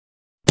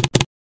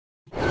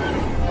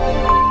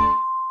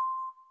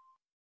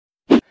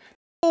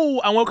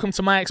Oh, and welcome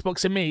to My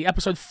Xbox and Me,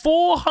 episode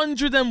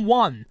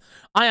 401.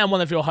 I am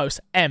one of your hosts,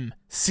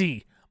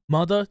 MC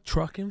Mother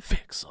Trucking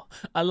Fixer,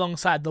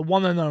 alongside the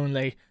one and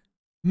only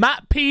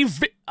Matt P.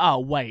 Oh,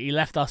 wait, he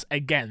left us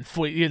again.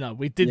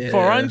 We did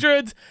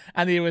 400,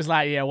 and he was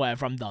like, yeah,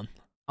 whatever, I'm done.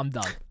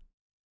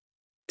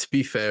 To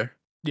be fair,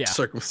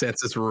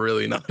 circumstances were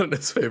really not in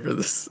his favor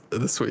this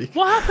week.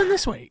 What happened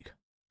this week?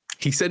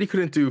 He said he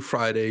couldn't do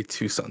Friday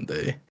to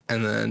Sunday,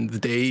 and then the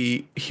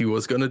day he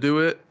was going to do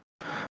it,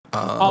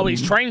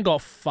 his train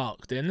got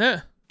fucked, didn't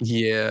it?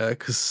 Yeah,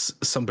 because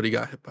somebody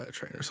got hit by a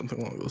train or something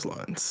along those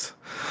lines.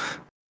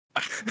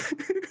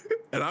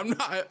 And I'm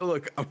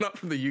not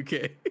from the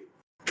UK,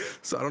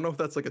 so I don't know if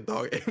that's like a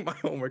dog ate my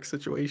homework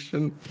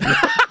situation. No,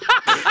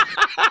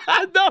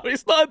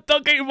 it's not a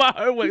dog ate my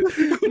homework.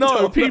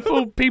 No,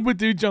 people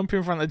do jump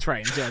in front of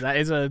trains. Yeah, that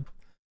is a...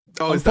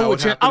 Oh, is that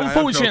what happened?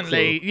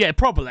 Unfortunately, yeah,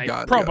 probably.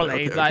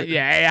 Okay.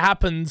 Yeah, it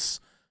happens.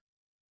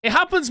 It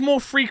happens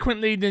more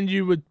frequently than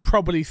you would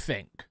probably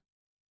think.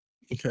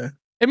 Okay.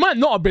 It might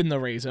not have been the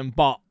reason,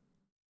 but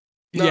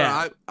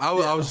I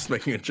was just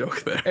making a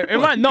joke there. It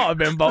might not have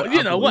been, but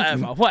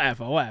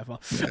whatever.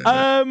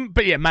 Yeah.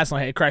 But yeah, Matt's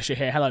not here. Crash, you're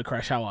here. Hello,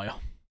 Crash. How are you?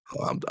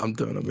 Oh, I'm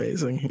doing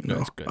amazing.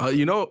 That's good.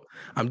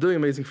 I'm doing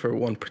amazing for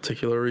one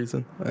particular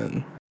reason,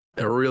 and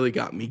it really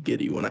got me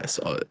giddy when I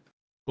saw it.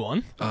 Go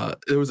on.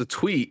 There was a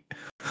tweet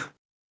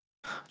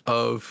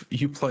of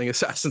you playing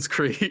Assassin's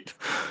Creed.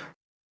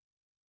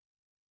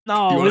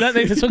 No, we don't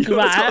need to talk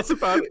about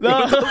it.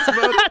 No.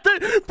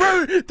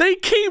 Bro, they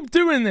keep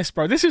doing this,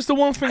 bro. This is the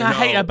one thing I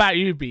hate about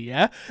Ubi,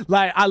 yeah?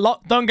 Like,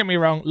 don't get me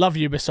wrong, love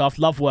Ubisoft,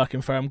 love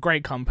working for them,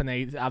 great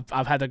company,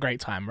 I've had a great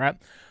time, right?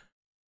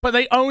 But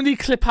they only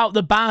clip out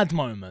the bad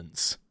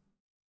moments.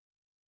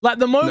 Like,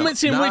 the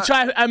moments in which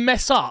I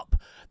mess up,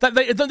 that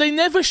they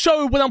never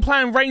show when I'm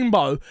playing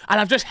Rainbow and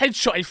I've just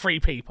headshotted 3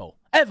 people.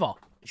 Ever.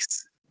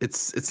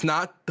 It's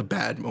not the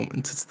bad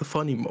moments, it's the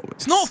funny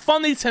moments. It's not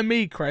funny to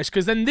me, Chris,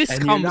 because then this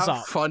comes you're not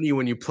up. Funny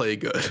when you play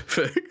good,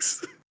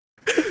 Fix.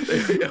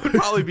 It would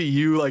probably be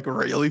you like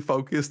really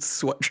focused,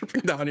 sweat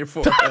dripping down your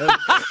forehead.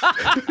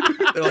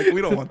 They're like,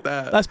 we don't want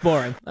that. That's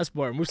boring.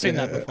 We've seen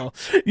that before.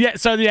 Yeah,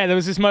 so there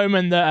was this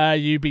moment that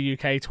UB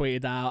UK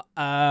tweeted out,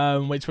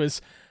 which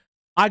was,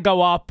 I'm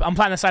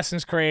playing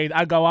Assassin's Creed,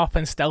 I go up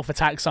and stealth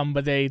attack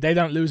somebody, they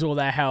don't lose all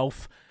their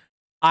health.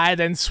 I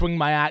then swing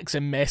my axe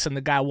and miss, and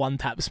the guy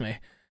one-taps me.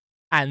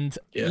 And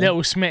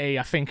Little Smitty,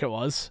 I think it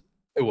was.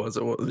 It was.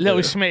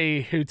 Little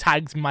Smitty, who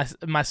tagged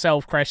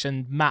myself, Crash,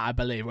 and Matt, I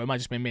believe, or it might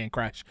just be me and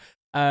Crash,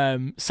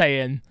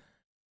 saying,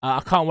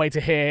 I can't wait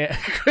to hear...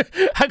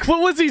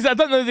 What was he? I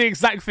don't know the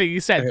exact thing he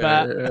said,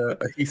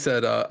 but... He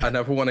said, I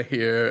never want to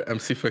hear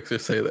MC Fixer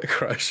say that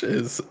Crash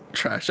is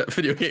trash at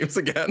video games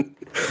again.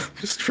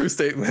 Just true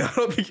statement. I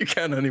don't think you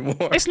can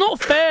anymore. It's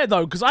not fair,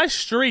 though, because I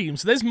stream,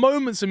 so there's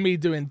moments of me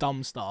doing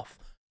dumb stuff.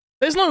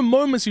 There's no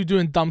moments you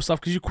doing dumb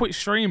stuff because you quit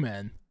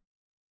streaming.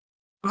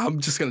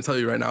 I'm just going to tell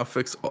you right now,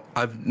 Fix,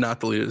 I've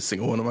not deleted a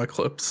single one of my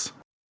clips.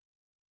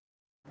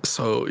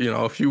 So,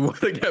 if you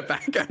want to get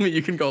back at me,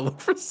 you can go look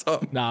for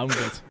some. No,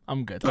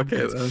 I'm good.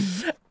 Okay, then.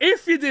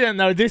 If you didn't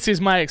know, this is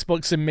My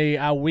Xbox and Me,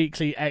 our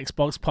weekly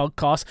Xbox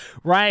podcast,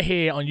 right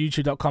here on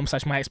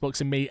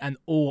youtube.com/MyXboxandMe and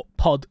all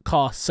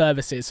podcast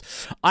services.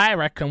 I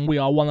reckon we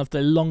are one of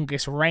the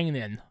longest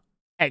reigning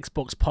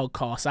Xbox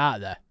podcasts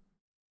out there.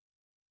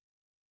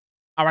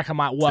 I reckon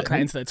I might work that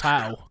into the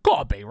title.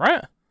 Gotta be,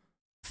 right?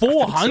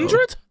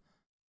 400?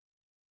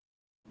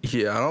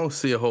 Yeah, I don't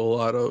see a whole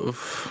lot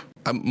of...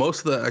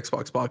 most of the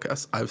Xbox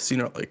podcasts I've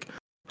seen are like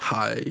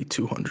high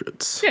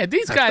 200s. Yeah,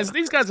 these guys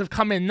have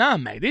come in now,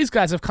 mate. These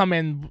guys have come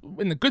in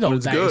the good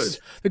old days. Good.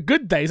 The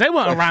good days. They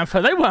weren't around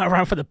for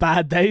the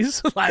bad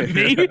days like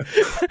me.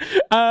 If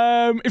you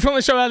want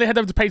the show early, head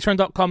over to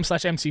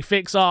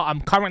patreon.com/mcfixer. I'm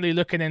currently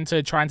looking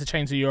into trying to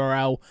change the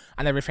URL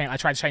and everything. I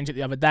tried to change it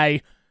the other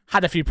day.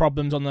 Had a few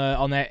problems on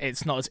it.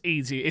 It's not as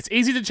easy. It's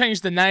easy to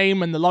change the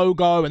name and the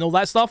logo and all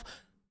that stuff.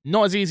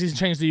 Not as easy to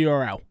change the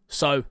URL.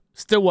 So,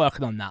 still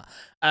working on that.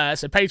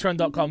 So,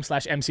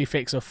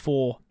 patreon.com/mcfixer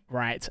for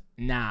right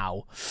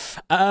now.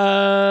 Shout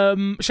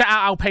out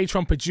our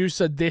Patreon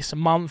producer this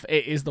month.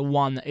 It is the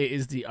one, it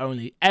is the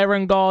only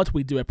Erengard.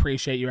 We do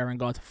appreciate you,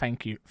 Erengard.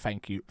 Thank you.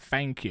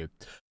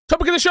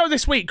 Topic of the show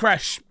this week,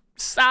 Crash.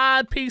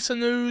 Sad piece of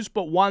news,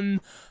 but one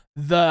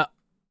that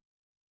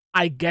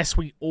I guess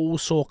we all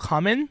saw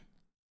coming.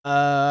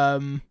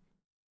 E3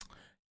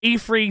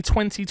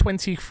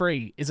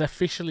 2023 is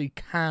officially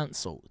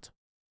cancelled.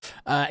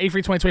 E3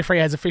 2023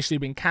 has officially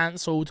been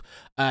cancelled.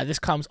 This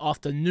comes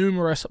after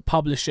numerous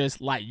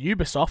publishers like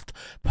Ubisoft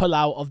pull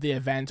out of the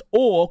event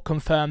or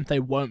confirm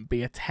they won't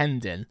be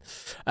attending.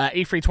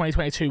 E3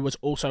 2022 was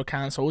also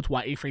cancelled,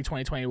 while E3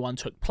 2021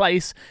 took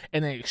place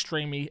in an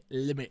extremely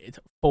limited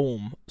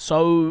form.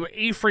 So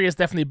E3 has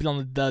definitely been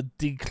on the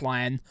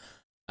decline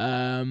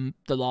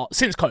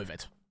since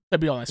COVID, to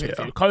be honest with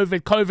you.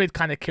 COVID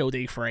kind of killed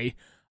E3.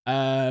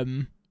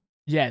 The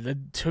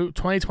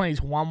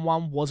 2021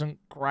 one wasn't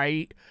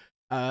great.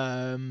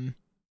 And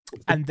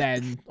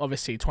then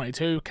obviously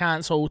 22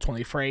 cancelled,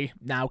 23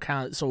 now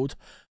cancelled.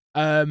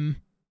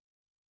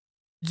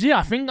 Yeah,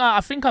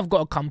 I think I've got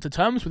to come to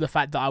terms with the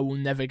fact that I will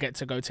never get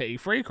to go to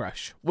E3,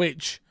 Crash,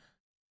 which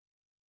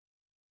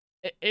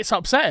it's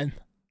upsetting.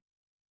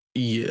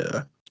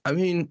 Yeah. I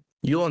mean,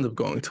 you'll end up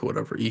going to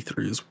whatever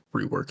E3 is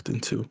reworked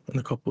into in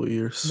a couple of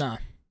years. Nah.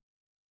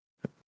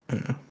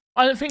 Yeah.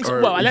 I don't think so.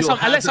 Or Well, unless you'll I'm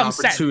have unless the I'm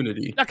set.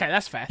 opportunity. Okay,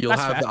 that's fair. You'll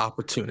that's have fair. the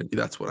opportunity.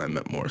 That's what I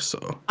meant more so.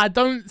 I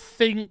don't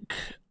think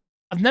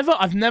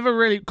I've never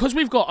really, because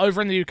we've got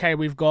over in the UK,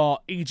 we've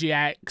got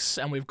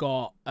EGX and we've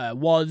got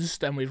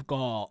WOSD and we've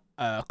got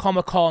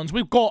Comic Cons.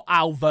 We've got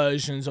our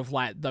versions of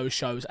like those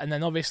shows, and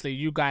then obviously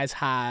you guys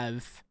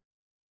have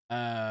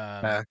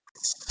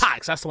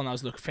PAX. That's the one I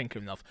was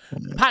thinking of.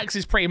 PAX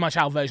is pretty much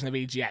our version of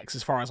EGX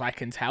as far as I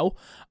can tell.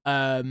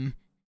 And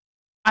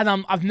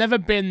I've never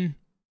been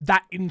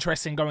that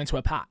interested in going to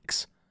a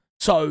PAX,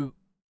 so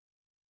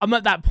I'm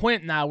at that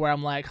point now where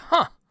I'm like,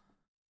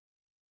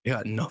 You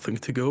got nothing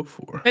to go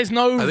for. there's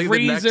no I think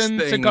reason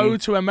the next to go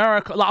to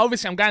America. Like,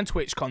 obviously, I'm going to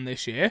TwitchCon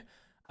this year.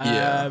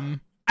 Yeah.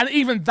 And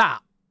even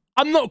that,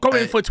 I'm not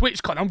going for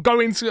TwitchCon. I'm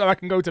going so I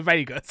can go to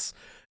Vegas.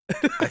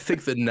 I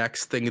think the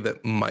next thing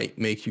that might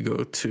make you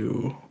go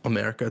to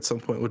America at some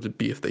point would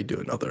be if they do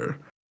another,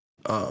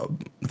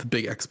 the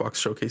big Xbox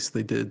showcase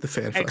they did, the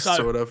Fan Fest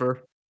or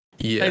whatever.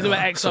 Yeah. They do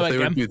an so if they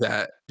again. would do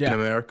that in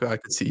America, I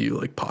could see you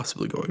like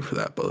possibly going for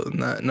that. But other than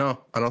that,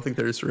 no, I don't think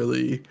there's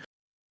really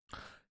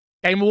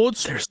Game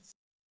Awards.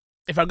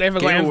 If I ever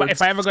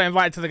got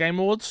invited to the Game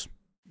Awards,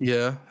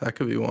 yeah, that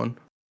could be one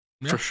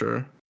for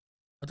sure.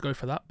 I'd go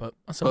for that, but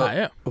that's about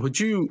it. Would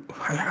you?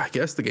 I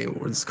guess the Game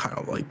Awards is kind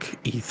of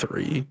like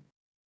E3.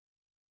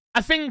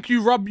 I think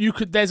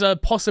there's a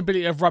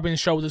possibility of rubbing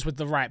shoulders with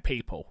the right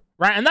people,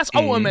 right? And that's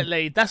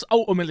ultimately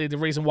the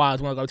reason why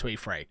I'd want to go to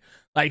E3.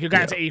 Like, you're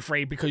going to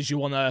E3 because you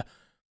want to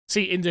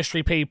see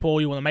industry people,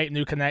 you want to make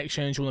new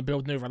connections, you want to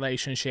build new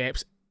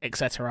relationships,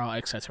 etc.,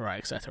 etc.,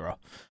 etc.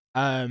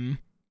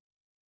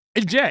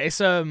 Yeah, it's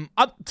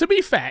to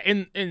be fair,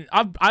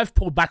 I've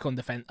pulled back on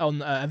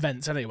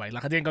events anyway.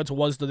 Like, I didn't go to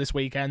WASD this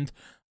weekend.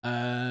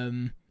 I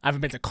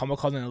haven't been to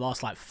Comic-Con in the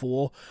last like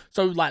 4.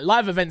 So like,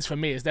 live events for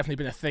me has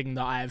definitely been a thing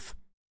that I've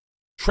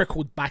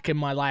trickled back in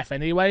my life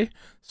anyway.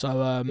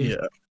 So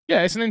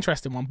yeah, it's an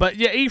interesting one. But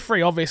yeah,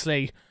 E3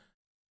 obviously,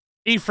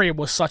 E3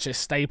 was such a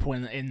staple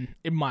in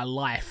my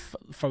life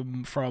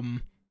from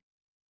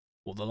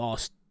the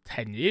last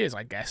 10 years,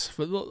 I guess.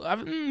 For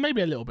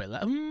maybe a little bit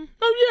less.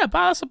 Oh yeah,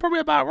 but that's probably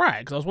about right,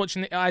 because I was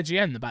watching the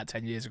IGN about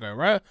 10 years ago,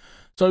 right?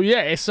 So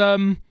yeah, it's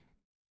sad.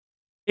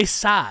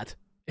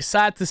 It's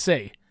sad to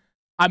see.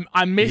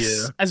 I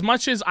miss, as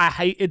much as I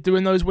hated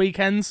doing those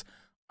weekends,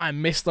 I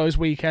miss those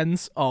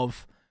weekends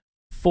of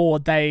 4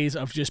 days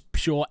of just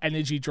pure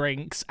energy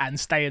drinks and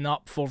staying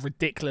up for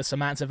ridiculous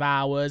amounts of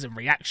hours and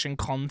reaction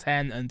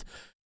content and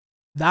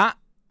that.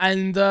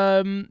 And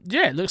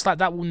yeah, it looks like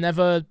that will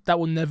never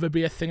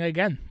be a thing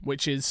again,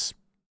 which is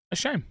a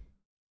shame.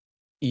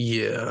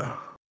 Yeah.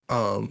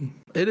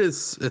 It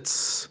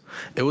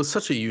was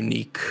such a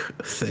unique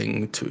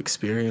thing to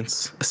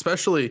experience,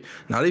 especially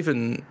not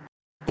even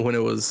when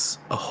it was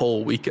a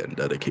whole weekend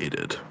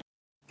dedicated.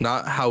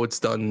 Not how it's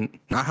done,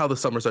 not how the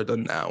summers are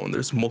done now, and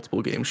there's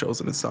multiple game shows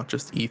and it's not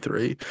just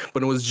E3,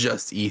 but it was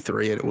just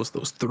E3 and it was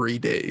those 3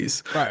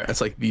 days. Right. It's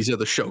like, these are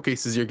the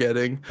showcases you're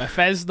getting.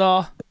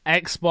 Bethesda,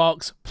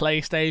 Xbox,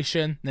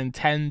 PlayStation,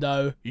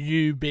 Nintendo,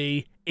 UB,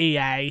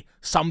 EA,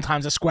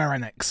 sometimes a Square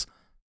Enix.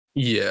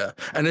 Yeah,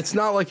 and it's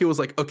not like it was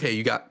like, okay,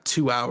 you got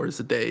 2 hours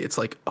a day. It's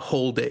like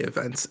whole day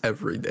events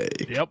every day.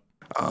 Yep.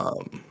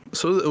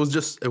 So it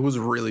was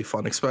really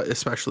fun,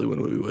 especially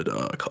when we would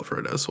cover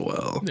it as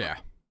well.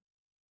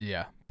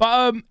 Yeah.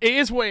 But it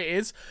is what it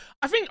is.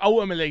 I think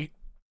ultimately,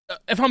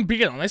 if I'm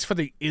being honest, for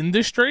the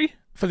industry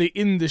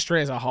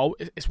as a whole,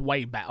 it's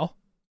way better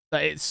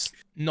that it's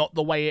not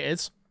the way it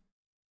is.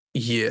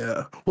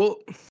 Yeah. Well,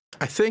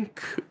 I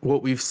think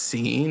what we've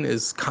seen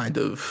is kind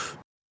of,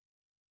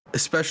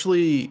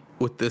 especially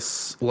with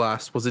this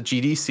last, was it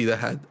GDC that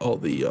had all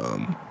the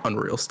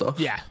Unreal stuff?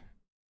 Yeah.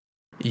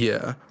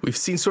 We've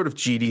seen sort of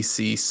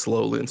GDC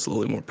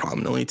slowly more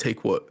prominently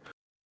take what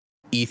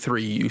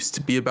E3 used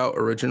to be about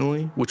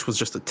originally, which was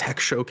just a tech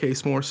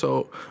showcase more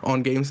so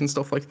on games and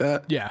stuff like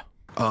that. Yeah.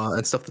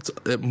 And stuff that's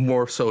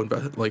more so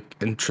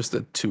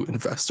interested to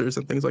investors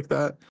and things like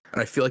that.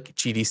 And I feel like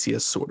GDC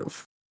has sort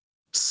of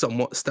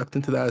somewhat stepped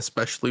into that,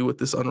 especially with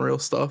this Unreal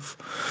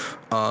stuff.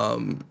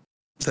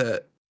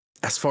 That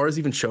as far as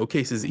even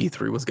showcases,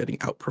 E3 was getting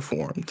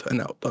outperformed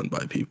and outdone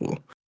by people.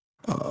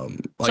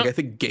 I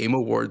think Game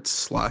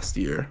Awards last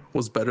year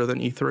was better than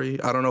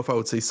E3. I don't know if I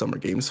would say Summer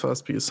Games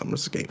Fest, because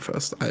Summer's Game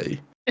Fest.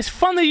 It's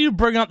funny you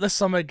bring up the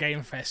Summer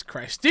Game Fest,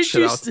 Chris.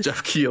 Shout out to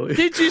Jeff Keighley.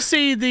 Did you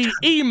see the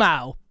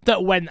email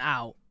that went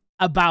out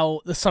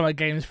about the Summer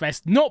Games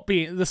Fest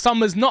the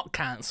summer's not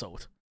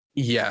cancelled?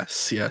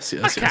 Yes. I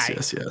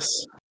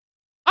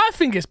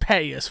think it's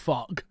petty as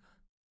fuck.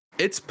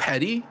 It's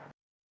petty,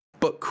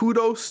 but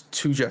kudos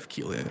to Jeff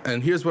Keighley.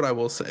 And here's what I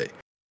will say.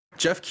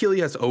 Jeff Keighley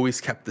has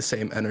always kept the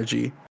same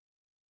energy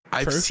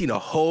I've True. seen a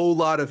whole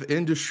lot of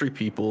industry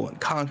people and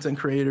content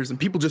creators and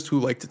people just who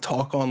like to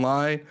talk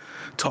online,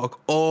 talk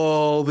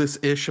all this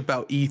ish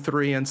about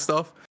E3 and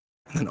stuff.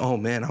 And then, oh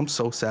man, I'm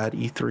so sad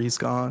E3's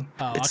gone.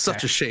 It's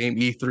such a shame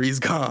E3's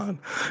gone.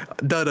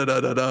 Da da da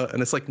da da.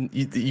 And it's like,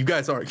 you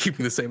guys aren't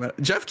keeping the same.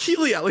 Jeff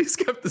Keighley at least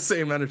kept the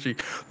same energy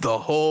the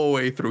whole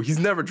way through. He's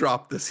never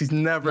dropped this. He's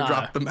never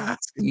dropped the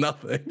mask.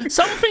 Nothing.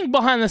 Something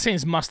behind the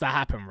scenes must have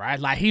happened, right?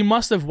 Like, he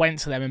must have went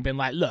to them and been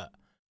like, look,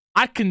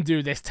 I can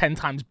do this 10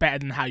 times better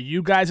than how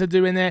you guys are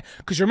doing it.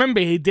 Because remember,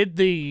 he did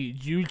the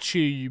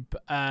YouTube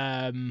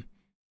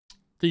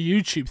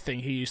thing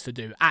he used to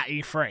do at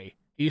E3.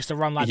 He used to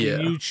run like the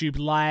YouTube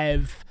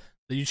live,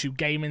 the YouTube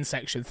gaming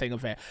section thing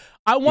of it.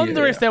 I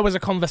wonder if there was a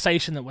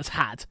conversation that was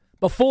had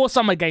before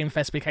Summer Game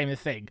Fest became a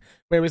thing,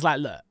 where it was like,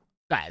 look,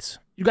 guys,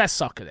 you guys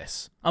suck at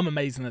this. I'm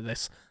amazing at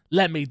this.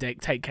 Let me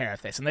take care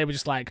of this. And they were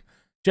just like,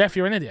 Jeff,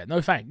 you're an idiot.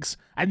 No thanks.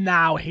 And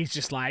now he's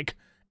just like,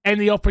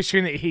 any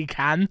opportunity he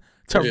can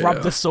to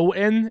rub the salt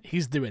in,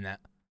 he's doing it.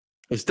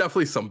 There's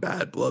definitely some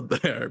bad blood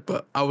there,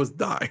 but I was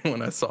dying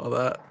when I saw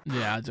that.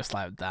 Yeah, just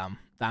like, damn.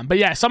 But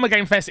yeah, Summer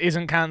Game Fest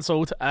isn't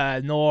cancelled,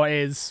 nor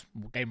is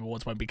Game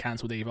Awards won't be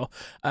cancelled either.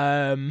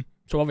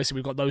 So obviously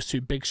we've got those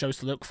two big shows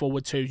to look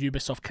forward to.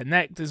 Ubisoft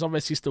Connect is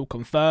obviously still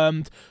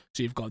confirmed,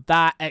 so you've got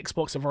that.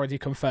 Xbox have already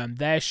confirmed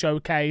their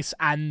showcase,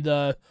 and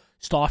the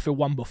Starfield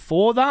one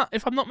before that,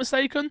 if I'm not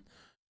mistaken.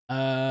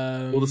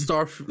 Well, the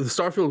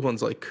Starfield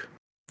one's like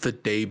the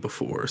day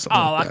before or something.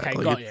 Oh, okay,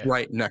 like got it's you.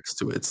 right next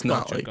to it. It's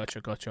not like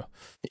Gotcha.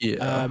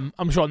 Yeah.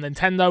 I'm sure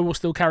Nintendo will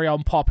still carry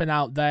on popping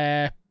out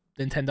their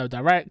Nintendo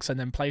Directs, and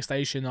then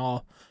PlayStation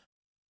are...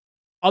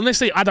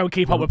 Honestly, I don't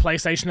keep up with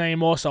PlayStation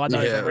anymore, so I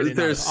don't even really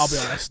know. I'll be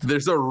honest.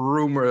 There's a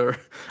rumor.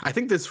 I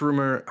think this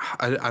rumor,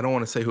 I don't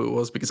want to say who it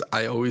was because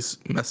I always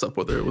mess up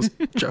whether it was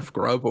Jeff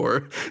Grubb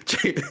or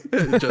Jez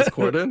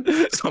Corden.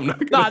 So I'm not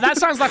gonna... Nah, that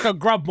sounds like a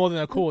Grubb more than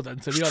a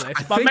Corden, to be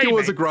honest. I think it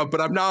was a Grubb,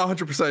 but I'm not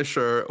 100%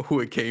 sure who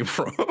it came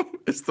from.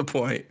 Is the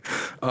point.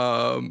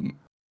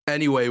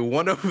 Anyway,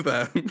 one of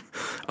them,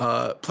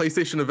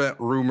 PlayStation event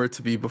rumored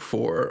to be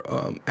before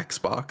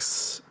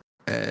Xbox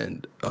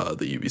and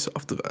the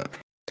Ubisoft event.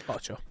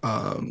 Gotcha.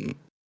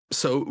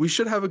 So we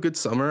should have a good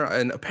summer,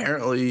 and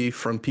apparently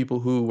from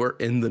people who were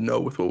in the know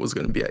with what was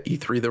going to be at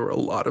E3, there were a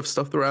lot of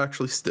stuff that were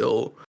actually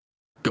still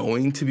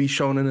going to be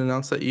shown and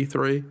announced at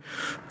E3.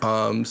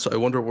 So I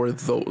wonder where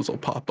those will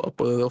pop up,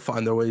 whether they'll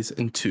find their ways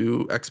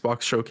into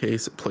Xbox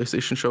showcase,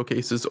 PlayStation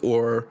showcases,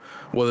 or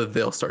whether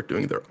they'll start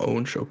doing their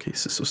own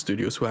showcases. So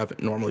studios who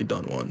haven't normally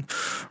done one.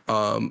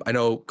 I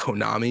know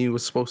Konami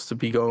was supposed to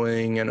be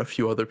going and a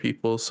few other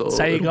people. So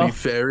it'll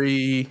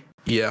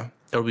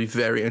be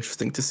very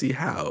interesting to see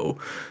how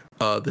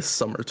this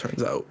summer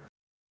turns out.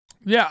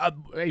 Yeah,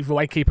 either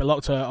way, keep it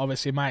locked to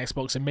obviously my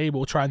Xbox and me.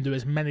 We'll try and do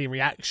as many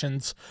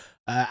reactions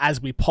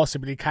as we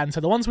possibly can to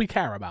the ones we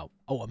care about,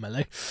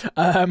 ultimately.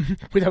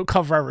 We don't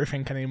cover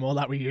everything anymore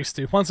like we used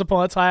to. Once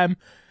upon a time,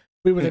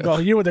 you would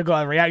have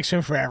got a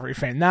reaction for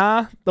everything.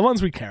 Nah, the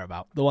ones we care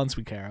about.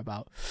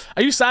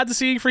 Are you sad to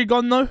see E3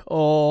 gone, though?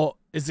 Or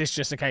is this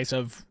just a case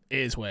of it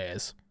is what it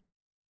is?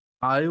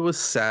 I was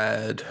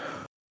sad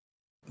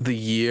the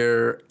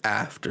year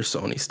after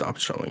Sony stopped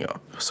showing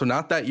up. So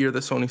not that year that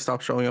Sony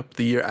stopped showing up,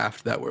 the year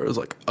after that where it was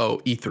like,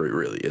 oh, E3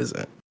 really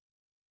isn't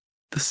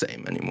the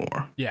same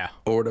anymore. Yeah.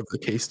 Or whatever the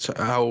case,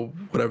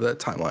 whatever that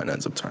timeline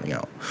ends up turning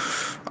out.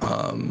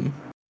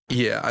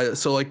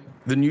 So like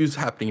the news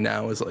happening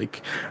now is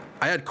like,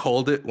 I had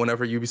called it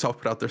whenever Ubisoft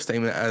put out their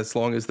statement, as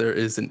long as there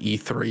is an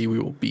E3, we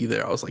will be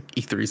there. I was like,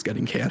 E3 is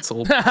getting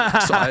canceled.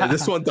 So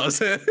this one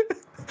doesn't.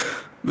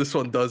 This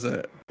one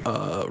doesn't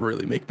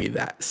really make me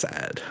that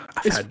sad.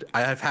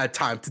 I've had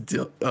time to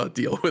deal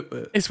with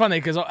it. It's funny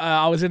because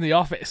I was in the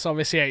office,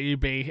 obviously at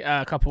UB,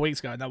 a couple of weeks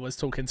ago, and I was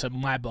talking to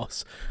my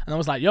boss, and I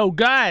was like, "Yo,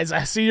 guys,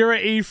 I see you're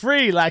at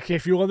E3. Like,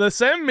 if you want to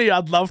send me,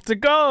 I'd love to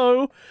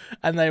go."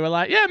 And they were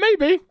like, "Yeah,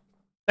 maybe."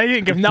 They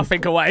didn't give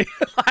nothing away.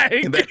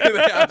 They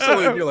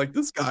absolutely, you're like,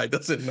 this guy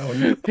doesn't know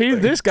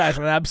anything. This guy's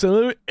an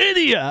absolute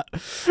idiot.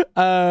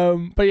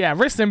 But yeah,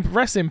 rest in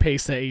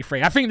peace to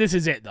E3. I think this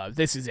is it, though.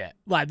 This is it.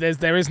 Like,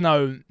 there is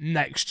no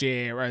next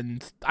year,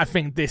 and I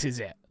think this is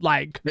it.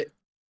 Like,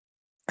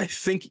 I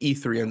think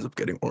E3 ends up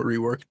getting more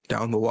reworked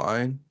down the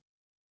line,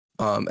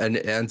 and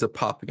it ends up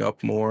popping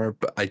up more.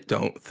 But I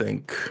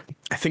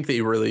think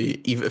they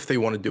really, even if they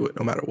want to do it,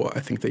 no matter what, I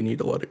think they need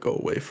to let it go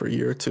away for a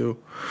year or two,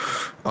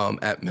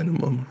 at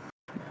minimum,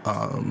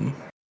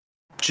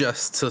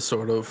 just to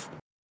sort of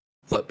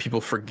let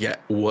people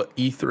forget what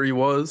E3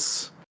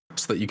 was,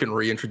 so that you can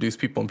reintroduce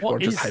people and people are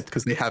just hyped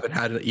because they haven't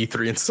had an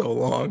E3 in so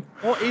long.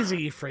 What is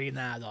E3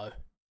 now, though?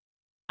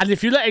 And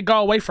if you let it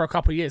go away for a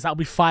couple of years, that'll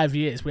be 5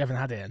 years we haven't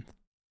had it in.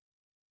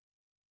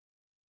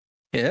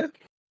 Yeah.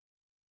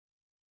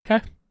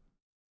 Okay.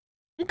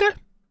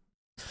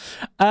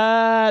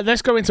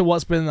 Let's go into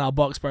what's been in our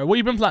box, bro. What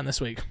have you been playing this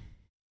week?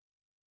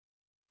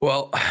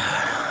 Well,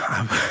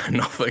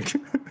 nothing.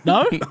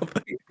 No?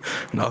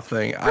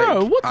 Nothing.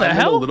 Bro, what the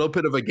hell? I'm in a little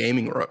bit of a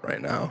gaming rut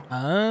right now.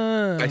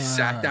 I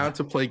sat down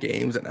to play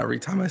games, and every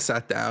time I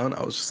sat down,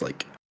 I was just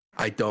like,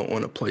 I don't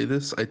want to play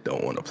this. I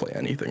don't want to play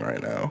anything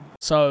right now.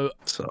 So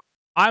So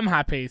I'm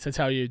happy to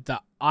tell you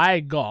that I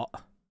got.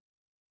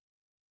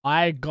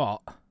 I know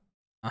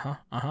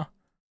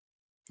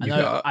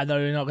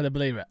you're not gonna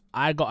believe it.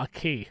 I got a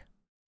key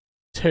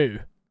to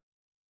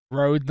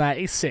Road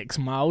 96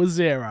 Mile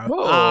Zero.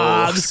 Whoa.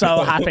 I'm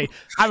so happy.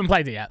 I haven't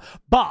played it yet,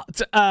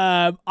 but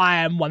I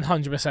am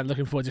 100%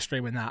 looking forward to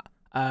streaming that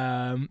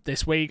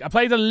this week. I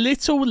played a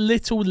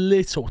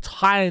little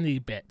tiny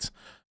bit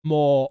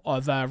more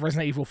of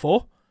Resident Evil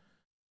 4.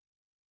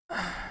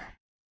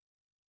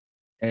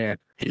 And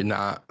you're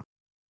not.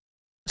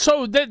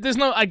 So there's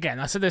no, again,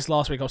 I said this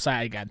last week, I'll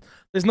say it again.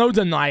 There's no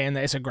denying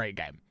that it's a great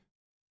game.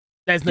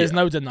 There's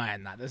no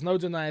denying that. There's no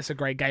denying it's a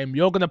great game.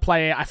 You're going to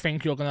play it. I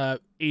think you're going to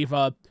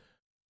either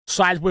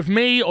side with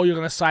me or you're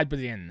going to side with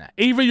the internet.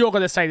 Either you're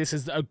going to say this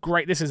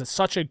is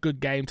such a good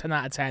game, 10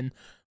 out of 10,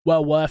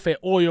 well worth it,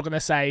 or you're going to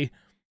say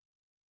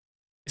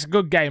it's a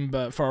good game,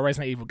 but for a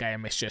Resident Evil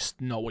game, it's just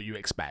not what you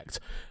expect.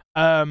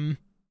 And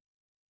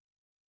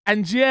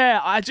yeah,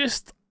 I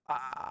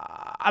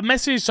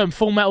messaged some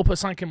Full Metal put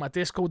something in my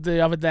Discord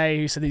the other day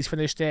who said he's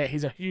finished it.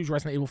 He's a huge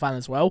Resident Evil fan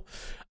as well.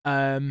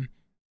 And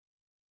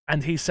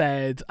he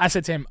said, I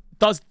said to him,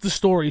 does the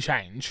story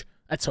change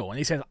at all? And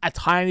he said, a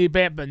tiny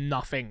bit, but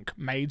nothing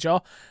major.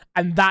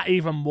 And that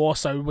even more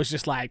so was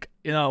just like,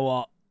 you know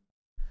what?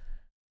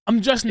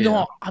 I'm just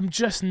not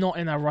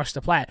in a rush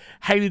to play it.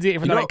 Haley didn't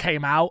even know it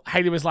came out.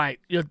 Haley was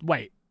like,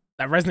 wait,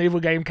 that Resident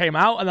Evil game came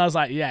out? And I was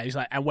like, yeah. He's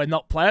like, and we're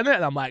not playing it?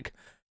 And I'm like,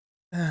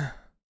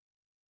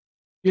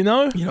 You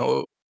know,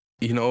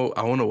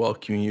 I want to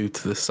welcome you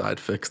to the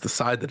side fix, the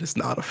side that is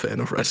not a fan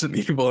of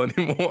Resident Evil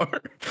anymore.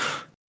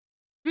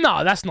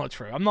 No, that's not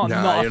true. I'm not you're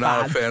a fan.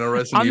 Not a fan of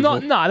Resident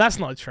Evil. No, that's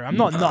not true. I'm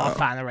not a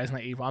fan of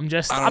Resident Evil. I'm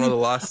just. I don't know the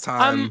last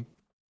time.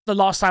 The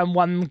last time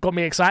one got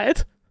me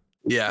excited.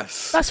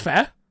 Yes. That's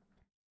fair.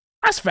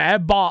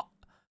 But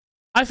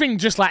I think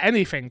just like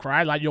anything,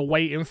 right? Like you're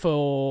waiting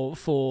for.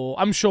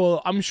 I'm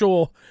sure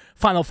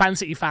Final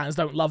Fantasy fans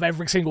don't love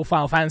every single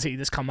Final Fantasy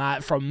that's come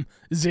out from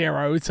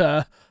 0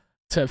 to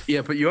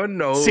yeah, but you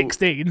know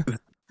 16. The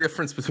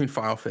difference between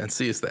Final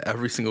Fantasy is that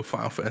every single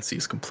Final Fantasy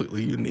is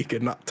completely unique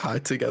and not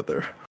tied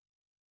together.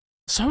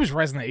 So is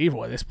Resident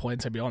Evil at this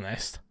point, to be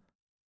honest.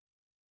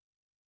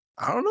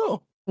 I don't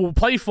know. Well,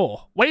 play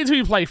 4. Wait until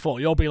you play 4.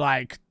 You'll be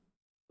like,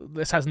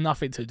 this has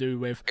nothing to do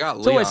with. I got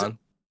Leon.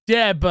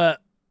 Yeah, but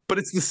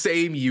it's the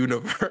same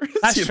universe.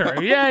 That's true.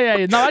 Know?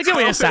 Yeah. No, I get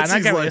what you're saying. I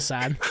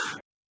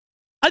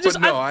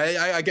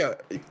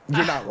get.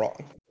 You're not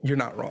wrong. You're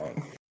not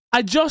wrong.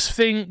 I just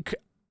think,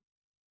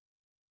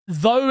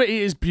 though it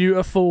is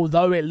beautiful,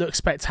 though it looks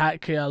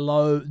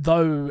spectacular,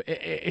 though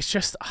it's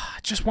just, I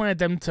just wanted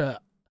them to.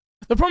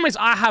 The problem is,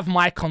 I have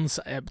my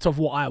concept of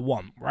what I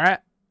want, right?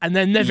 And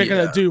they're never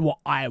gonna do what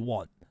I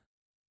want.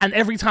 And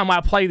every time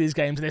I play these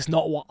games and it's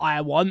not what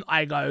I want,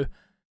 I go,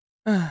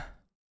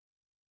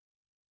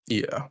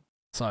 yeah.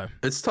 So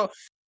it's tough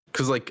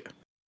because, like,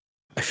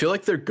 I feel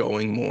like they're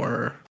going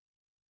more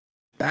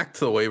back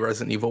to the way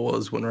Resident Evil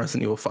was when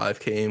Resident Evil 5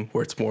 came,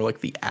 where it's more like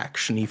the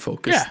action-y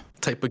focused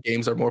type of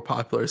games are more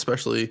popular,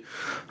 especially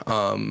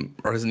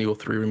Resident Evil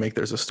 3 Remake.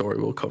 There's a story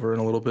we'll cover in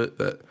a little bit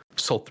that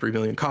sold 3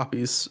 million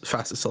copies,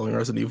 fastest selling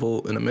Resident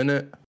Evil in a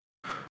minute.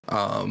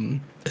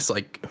 It's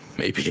like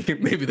maybe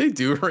they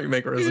do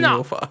remake Resident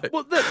Evil 5.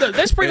 Well,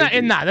 let's bring that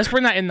in now. Let's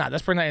bring that in now.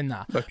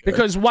 Okay.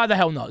 Because why the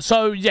hell not?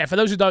 So yeah, for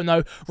those who don't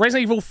know,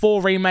 Resident Evil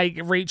 4 Remake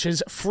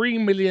reaches 3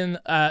 million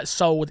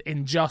sold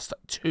in just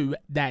 2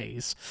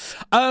 days.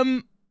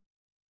 I'm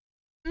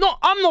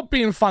not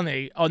being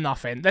funny or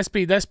nothing. Let's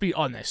be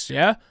honest,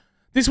 yeah?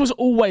 This was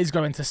always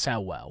going to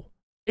sell well.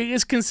 It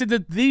is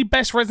considered the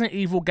best Resident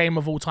Evil game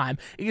of all time.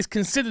 It is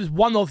considered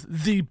one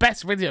of the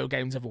best video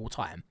games of all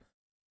time.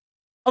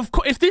 Of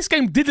course, if this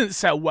game didn't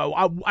sell well,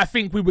 I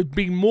think we would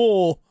be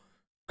more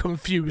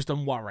confused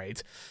and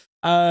worried.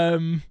 I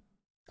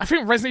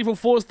think Resident Evil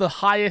 4 is the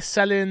highest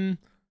selling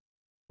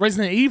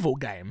Resident Evil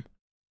game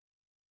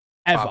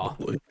ever.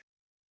 Probably.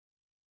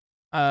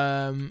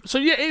 So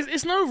yeah,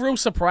 it's no real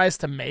surprise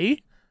to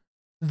me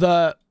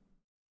that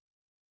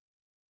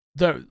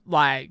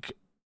like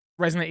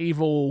Resident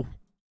Evil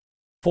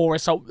 4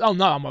 is so. Oh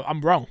no,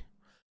 I'm wrong.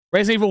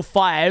 Resident Evil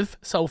 5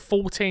 sold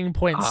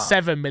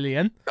 14.7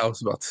 million. I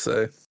was about to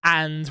say.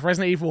 And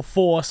Resident Evil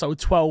 4 sold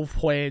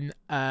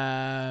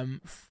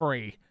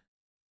 12.3.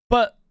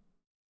 But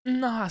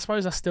no, I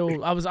suppose I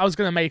was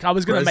gonna make up.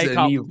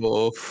 Resident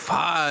Evil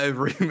 5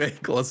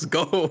 remake. Let's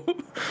go.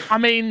 I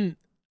mean,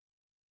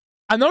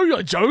 I know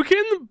you're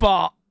joking,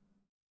 but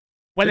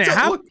when it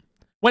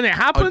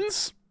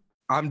happens,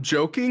 I'm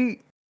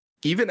joking.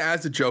 Even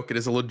as a joke, it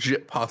is a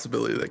legit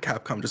possibility that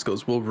Capcom just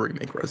goes, "We'll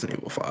remake Resident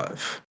Evil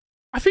 5."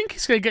 I think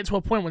it's going to get to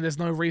a point where there's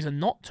no reason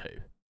not to.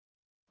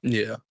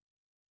 Yeah.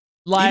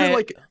 Like, even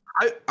like,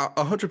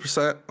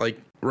 100%, like,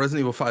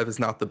 Resident Evil 5 is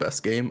not the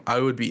best game. I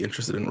would be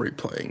interested in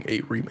replaying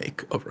a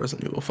remake of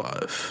Resident Evil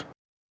 5.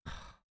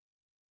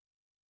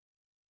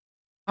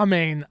 I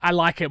mean, I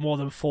like it more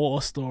than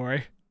 4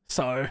 story,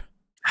 so.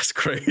 That's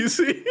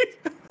crazy.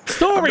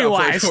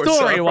 Story-wise.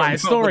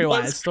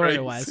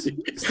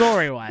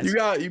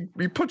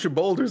 You put your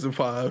boulders in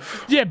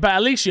 5. Yeah, but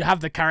at least you have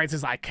the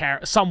characters that I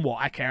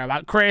care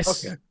about.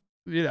 Chris, Okay.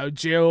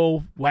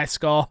 Jill,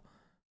 Wesker,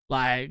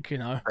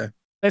 Okay.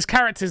 there's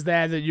characters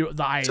there that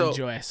I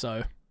enjoy.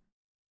 So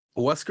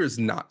Wesker's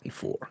not in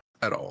 4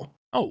 at all.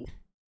 oh,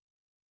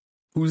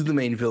 Who's the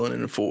main villain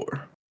in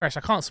 4? Chris,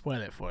 I can't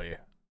spoil it for you.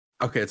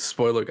 Okay, it's a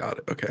spoiler. Got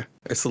it. Okay,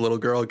 it's the little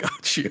girl.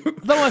 Got you. I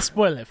don't want to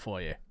spoil it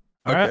for you.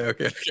 Okay.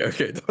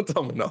 Don't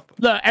tell me nothing.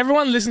 Look,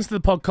 everyone listens to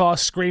the podcast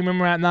screaming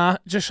right now.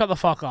 Just shut the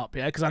fuck up,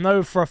 yeah? Because I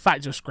know for a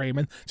fact you're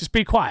screaming. Just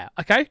be quiet,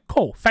 okay?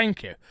 Cool,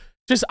 thank you.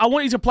 I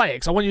want you to play it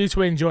because I want you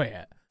to enjoy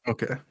it.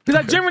 Okay. Because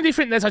I generally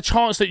think there's a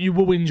chance that you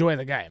will enjoy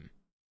the game.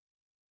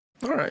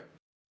 All right.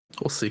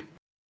 We'll see.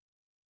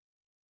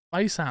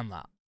 Why you sound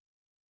that?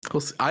 We'll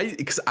see.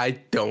 Because I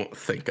don't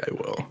think I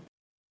will.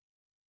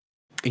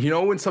 You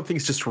know when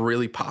something's just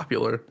really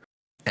popular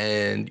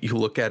and you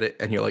look at it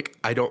and you're like,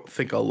 I don't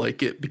think I'll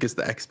like it because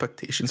the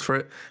expectations for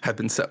it have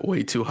been set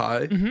way too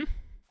high. Mm-hmm.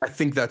 I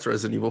think that's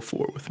Resident Evil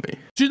 4 with me.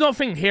 Do you not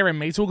think hearing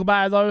me talk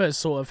about it, though, has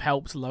sort of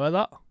helped lower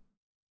that?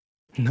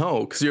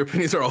 No, because your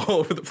opinions are all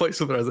over the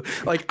place with Resident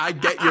Evil. Like, I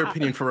get your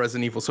opinion for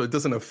Resident Evil, so it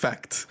doesn't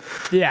affect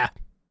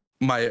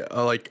my,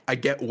 I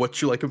get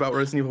what you like about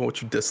Resident Evil and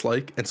what you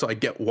dislike, and so I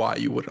get why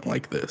you wouldn't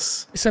like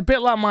this. It's a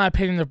bit like my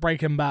opinion of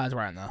Breaking Bad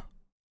right now.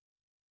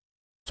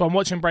 So I'm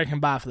watching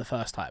Breaking Bad for the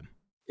first time.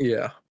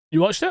 Yeah.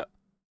 You watched it?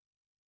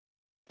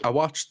 I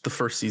watched the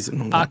first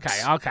season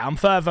once. Okay. I'm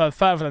further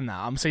than that.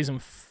 I'm season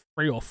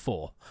 3 or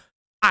 4.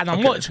 And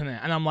I'm watching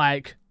it, and I'm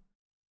like,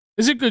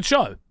 this is a good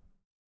show.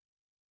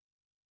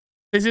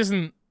 This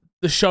isn't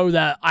the show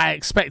that I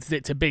expected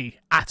it to be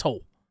at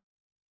all.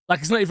 Like,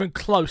 it's not even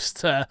close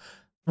to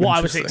what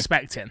I was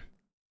expecting.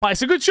 But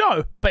it's a good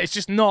show, but it's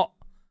just not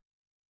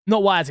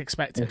what I was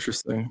expecting.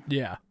 Interesting.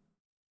 Yeah.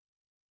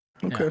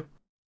 Okay. Yeah.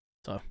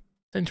 So,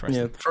 it's interesting.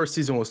 Yeah, the first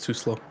season was too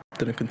slow.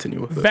 Didn't continue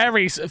with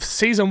it.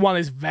 Season 1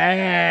 is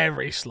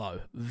very slow.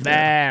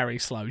 Very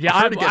slow.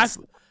 Yeah,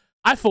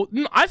 I thought,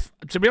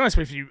 to be honest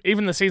with you,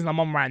 even the season I'm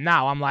on right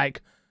now, I'm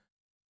like,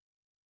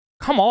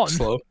 come on.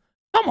 Slow.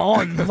 Come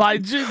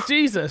on,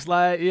 Jesus,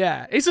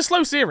 yeah, it's a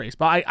slow series,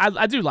 but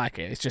I do like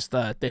it. It's just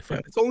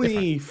different. Yeah, it's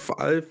only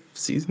 5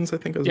 seasons, I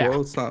think, as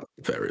well. It's not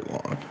very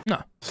long.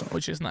 No,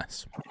 which is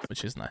nice.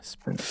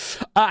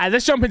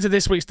 Let's jump into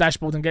this week's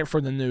dashboard and get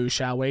through the news,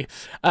 shall we?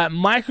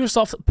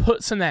 Microsoft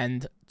puts an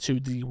end to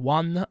the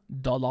 $1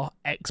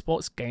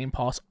 Xbox Game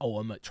Pass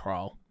Ultimate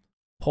trial.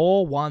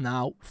 Pour one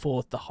out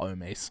for the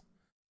homies.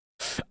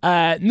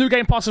 New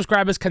Game Pass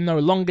subscribers can no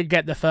longer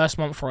get the first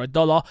month for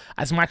 $1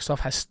 as Microsoft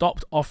has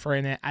stopped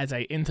offering it as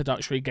an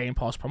introductory Game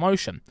Pass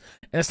promotion.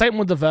 In a statement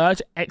with The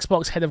Verge,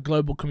 Xbox head of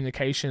global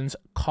communications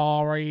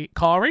Kari,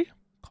 I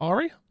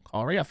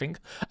think,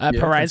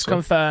 Perez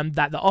confirmed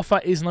that the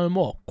offer is no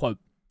more. Quote,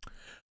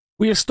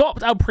 "We have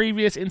stopped our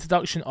previous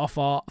introduction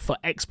offer for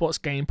Xbox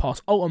Game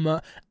Pass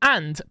Ultimate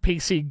and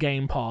PC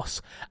Game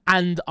Pass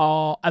and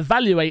are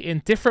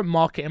evaluating different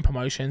marketing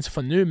promotions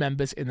for new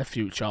members in the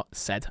future,"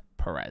 said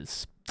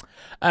Perez.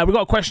 We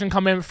got a question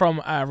coming from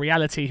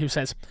Reality who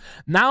says,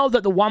 now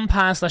that the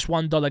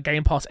 £1/$1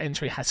 Game Pass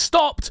entry has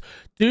stopped,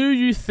 do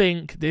you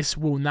think this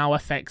will now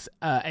affect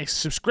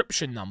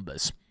subscription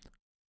numbers?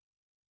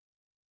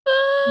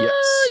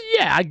 Yes.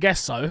 Yeah, I guess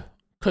so.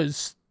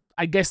 Because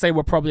I guess they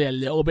were probably a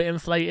little bit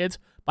inflated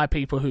by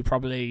people who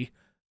probably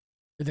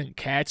didn't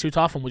care too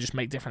tough and would just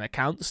make different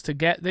accounts to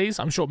get these.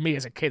 I'm sure me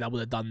as a kid, I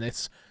would have done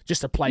this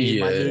just to play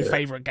my new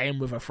favorite game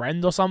with a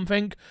friend or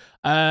something.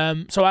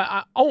 So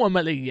I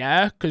ultimately,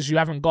 yeah, because you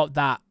haven't got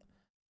that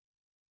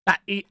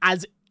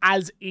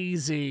as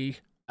easy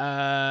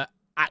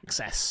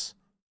access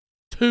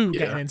to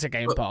getting into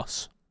Game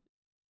Pass.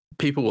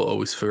 People will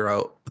always figure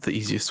out the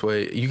easiest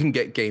way. You can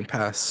get Game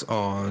Pass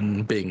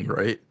on Bing,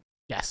 right?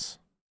 Yes.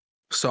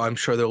 So I'm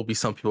sure there will be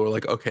some people who are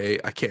like, okay,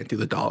 I can't do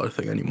the dollar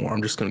thing anymore.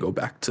 I'm just going to go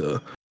back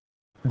to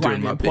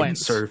doing my Bing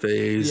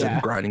surveys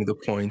and grinding the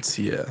points.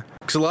 Yeah.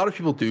 Because a lot of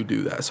people do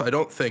that. So I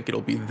don't think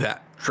it'll be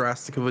that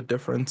drastic of a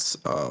difference.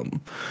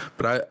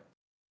 But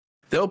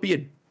there'll be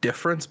a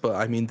difference. But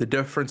I mean, the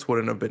difference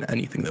wouldn't have been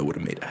anything that would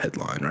have made a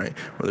headline, right?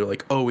 Where they're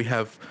like, oh, we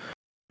have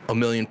 1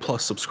 million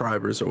plus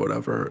subscribers or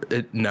whatever.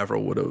 It never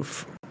would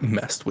have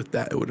messed with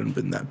that. It wouldn't have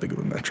been that big of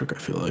a metric, I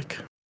feel like.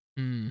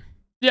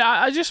 Yeah,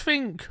 I just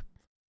think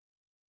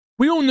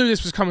we all knew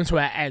this was coming to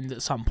an end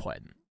at some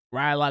point,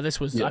 right? Like I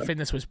think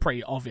this was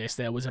pretty obvious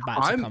that it was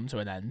about to come to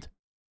an end.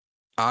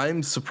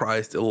 I'm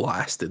surprised it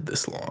lasted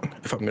this long,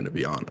 if I'm going to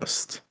be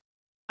honest.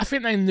 I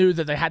think they knew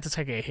that they had to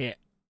take a hit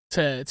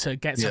to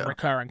get some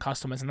recurring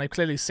customers, and they've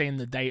clearly seen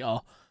the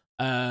data.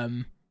 But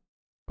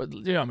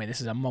you know what I mean? This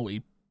is a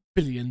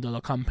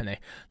multi-billion-dollar company.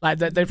 Like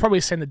they've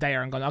probably seen the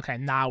data and gone, okay,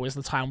 now is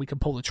the time we can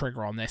pull the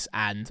trigger on this,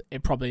 and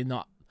it probably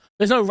not.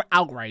 There's no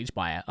outrage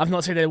by it. I've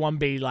not seen anyone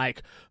be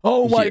like,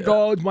 oh my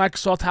God,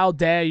 Microsoft, how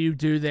dare you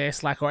do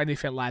this, like, or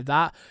anything like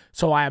that.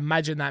 So I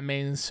imagine that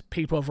means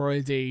people have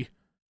already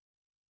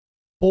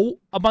bought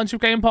a bunch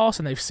of Game Pass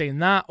and they've seen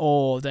that,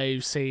 or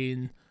they've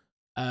seen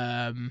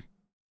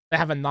they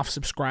have enough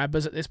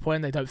subscribers at this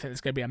point. They don't think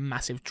there's going to be a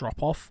massive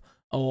drop off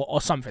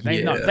or something.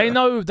 They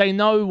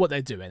know what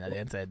they're doing at the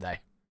end of the day.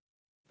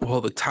 Well,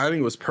 the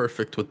timing was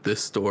perfect with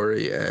this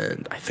story,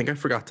 and I think I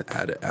forgot to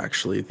add it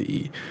actually.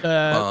 The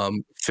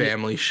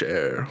family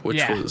share,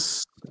 which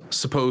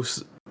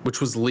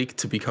was leaked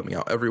to be coming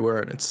out everywhere,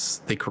 and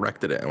they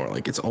corrected it and we're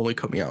like, it's only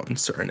coming out in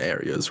certain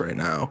areas right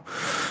now.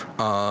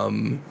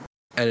 And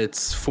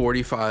it's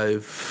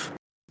 $45.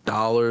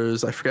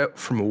 I forget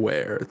from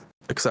where,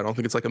 because I don't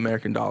think it's like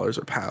American dollars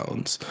or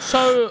pounds.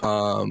 So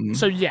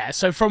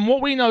from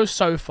what we know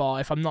so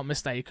far, if I'm not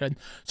mistaken,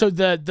 so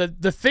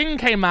the thing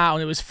came out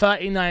and it was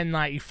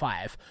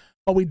 $39.95,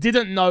 but we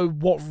didn't know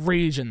what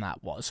region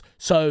that was.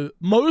 So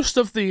most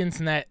of the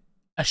internet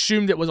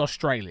assumed it was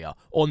Australia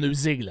or New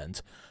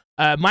Zealand.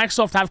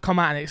 Microsoft have come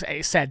out and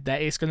it said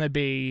that it's going to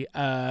be, if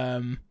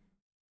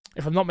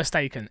I'm not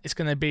mistaken, it's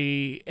going to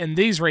be in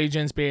these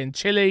regions, being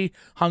Chile,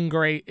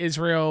 Hungary,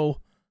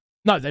 Israel.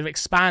 No, they've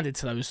expanded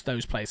to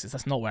those places.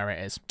 That's not where it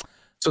is.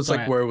 So it's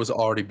like where it was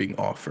already being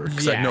offered.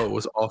 Because I know it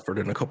was offered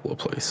in a couple of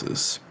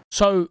places.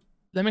 So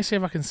let me see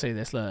if I can see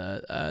this. New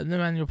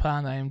annual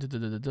plan name.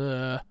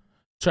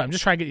 Sorry, I'm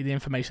just trying to get you the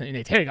information that you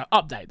need. Here we go.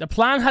 Update. The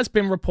plan has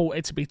been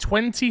reported to be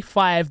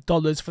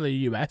 $25 for the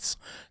US.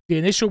 The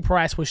initial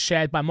price was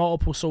shared by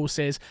multiple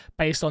sources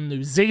based on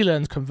New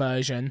Zealand's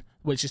conversion,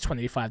 which is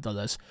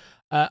 $25.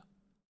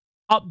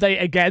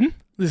 Update again.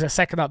 There's a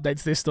second update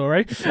to this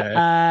story.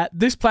 Okay.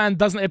 This plan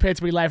doesn't appear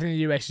to be live in the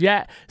US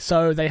yet,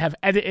 so they have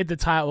edited the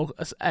title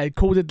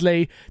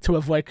accordingly to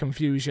avoid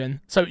confusion.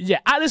 So yeah,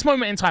 at this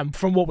moment in time,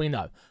 from what we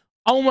know,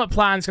 Ultimate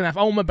Plan's going to have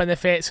Ultimate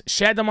benefits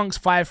shared amongst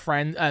 5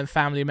 friends and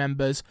family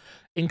members,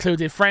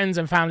 including friends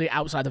and family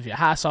outside of your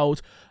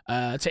household,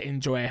 to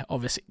enjoy,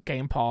 obviously,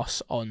 Game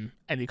Pass on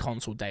any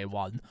console day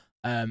one.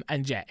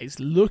 And yeah, it's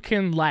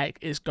looking like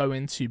it's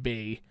going to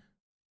be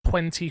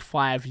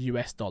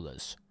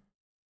 $25.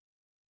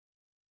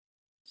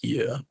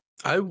 Yeah.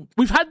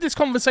 We've had this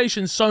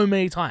conversation so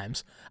many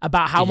times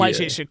about how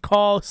much it should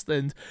cost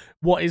and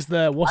what's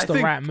the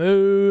right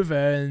move,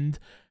 and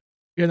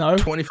you know,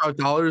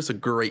 $25 is a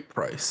great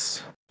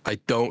price. I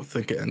don't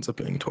think it ends up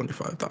being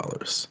 $25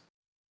 because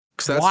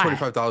that's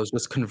 $25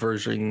 just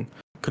converting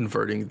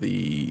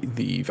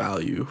the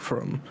value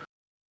from.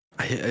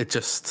 I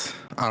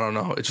don't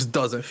know. It just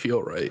doesn't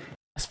feel right.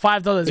 It's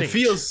 $5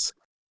 each.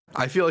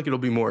 I feel like it'll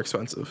be more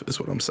expensive,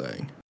 is what I'm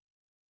saying.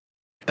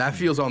 That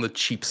feels on the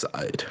cheap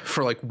side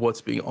for like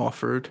what's being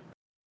offered.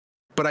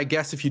 But I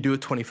guess if you do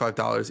it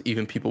 $25,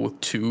 even people with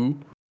 2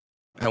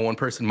 and one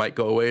person might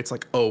go away, it's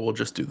like, oh, we'll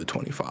just do the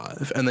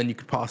 25. And then you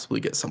could possibly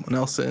get someone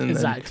else in.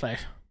 Exactly.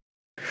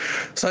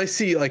 So I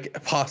see like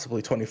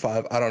possibly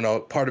 25. I don't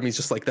know. Part of me is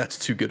just like, that's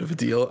too good of a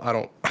deal. I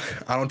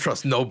don't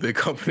trust no big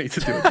company to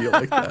do a deal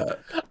like that.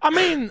 I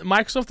mean,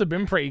 Microsoft have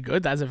been pretty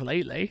good as of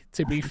lately,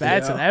 to be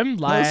fair to them.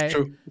 Like, that's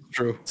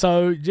true.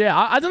 So yeah,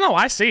 I don't know.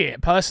 I see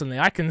it personally.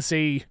 I can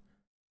see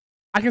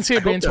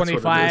it being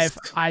 25.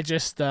 I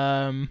just,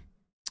 I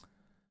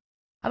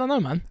don't know,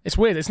 man. It's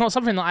weird. It's not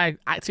something that I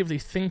actively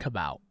think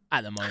about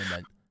at the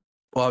moment.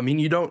 Well, I mean,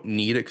 you don't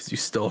need it because you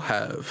still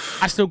have.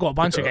 I still got a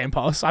bunch of Game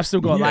Pass. I've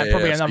still got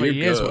probably another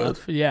year's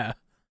worth. Yeah.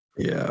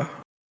 Yeah.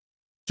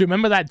 Do you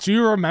remember that? Do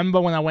you remember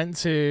when I went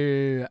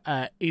to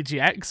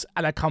EGX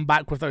and I come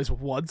back with those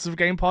wads of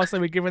Game Pass they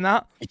were giving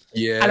out?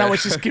 Yeah. And I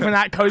was just giving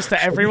out codes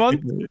to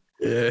everyone.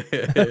 Yeah.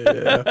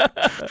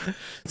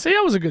 See,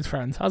 I was a good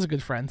friend.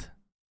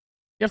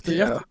 You have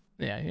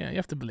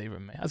to believe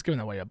in me. I was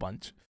giving away a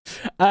bunch.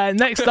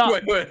 Next up.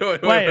 Wait.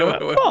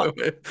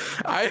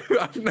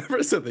 I've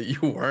never said that you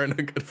weren't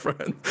a good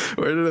friend.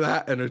 Where did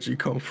that energy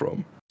come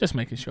from? Just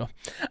making sure.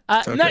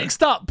 Okay.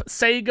 Next up,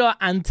 Sega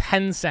and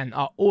Tencent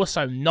are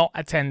also not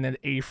attending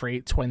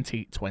E3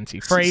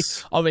 2023.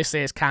 Obviously,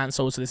 it's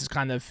cancelled, so this is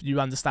kind of,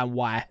 you understand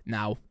why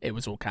now it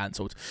was all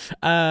cancelled.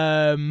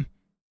 Yeah,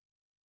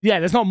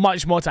 there's not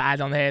much more to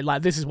add on here.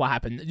 Like, this is what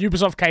happened.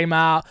 Ubisoft came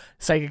out,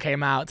 Sega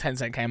came out,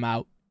 Tencent came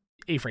out,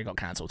 E3 got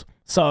cancelled.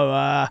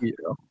 So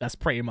that's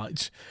pretty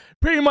much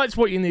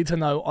what you need to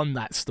know on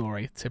that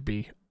story, to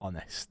be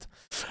honest.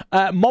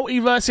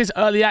 Multiverse's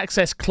early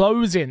access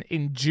closing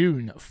in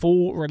June.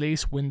 Full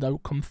release window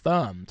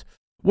confirmed.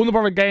 Warner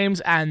Bros.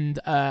 Games and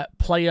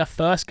Player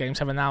First Games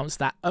have announced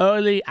that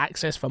early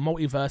access for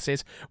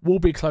Multiverses will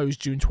be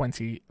closed June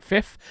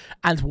 25th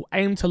and will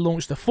aim to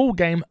launch the full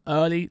game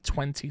early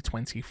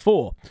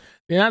 2024.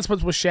 The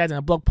announcement was shared in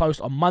a blog post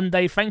on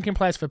Monday, thanking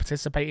players for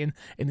participating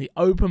in the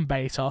open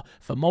beta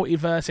for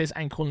Multiverses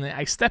and calling it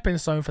a stepping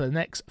stone for the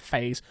next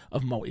phase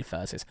of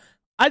Multiverses.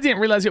 I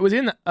didn't realize it was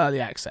in early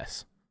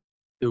access.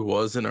 It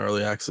was in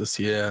early access,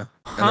 yeah.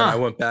 And then I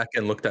went back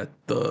and looked at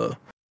the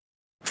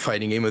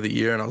fighting game of the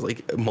year, and I was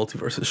like,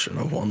 Multiverses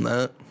shouldn't have won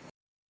that.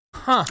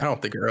 I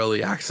don't think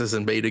early access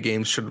and beta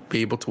games should be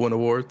able to win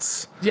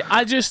awards.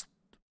 Yeah,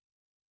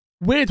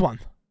 weird one.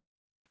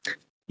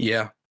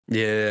 Yeah.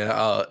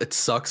 It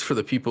sucks for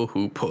the people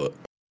who put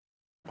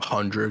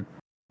 $100+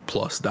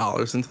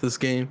 into this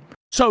game.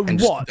 So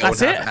what?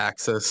 That's it?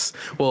 Access.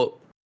 Well,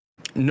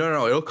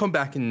 No, it'll come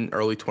back in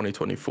early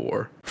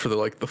 2024 for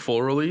the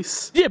full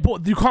release. Yeah,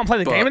 but you can't play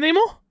the game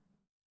anymore?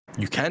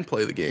 You can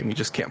play the game, you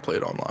just can't play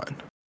it online.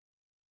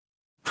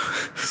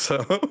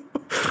 So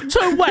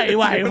wait.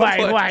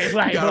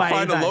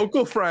 Find a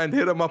local friend,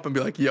 hit him up, and be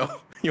like, "Yo,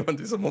 you want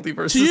to do some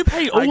multiverses? Do you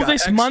pay all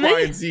this X, money?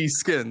 Y, and Z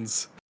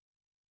skins."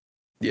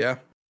 Yeah.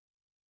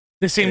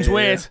 This seems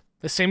weird.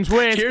 This seems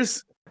weird.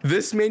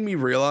 This made me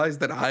realize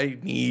that I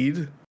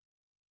need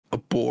a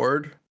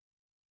board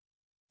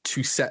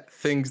to set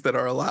things that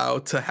are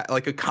allowed to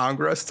like a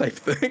Congress type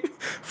thing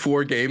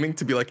for gaming,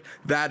 to be like,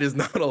 that is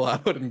not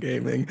allowed in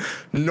gaming.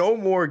 No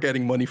more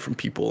getting money from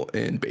people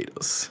in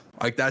betas.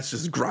 Like, that's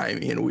just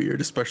grimy and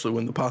weird, especially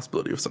when the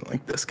possibility of something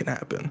like this can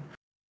happen.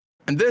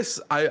 And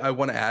this, I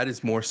want to add,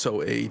 is more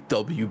so a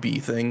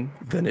WB thing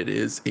than it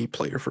is a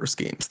player first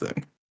games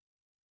thing.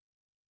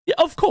 Yeah,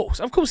 of course.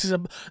 It's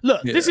a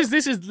look. Yeah. This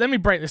is. Let me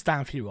break this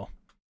down for you all.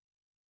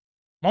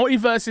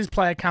 Multiverse's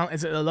player count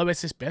is at the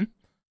lowest it's been.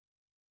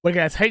 We're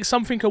going to take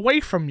something away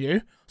from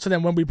you, so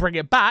then when we bring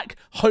it back,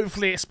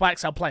 hopefully it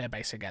spikes our player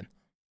base again.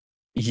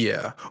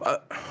 Yeah.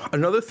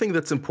 Another thing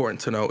that's important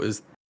to know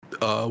is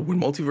when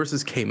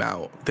Multiverses came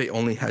out, they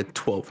only had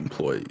 12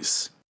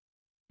 employees.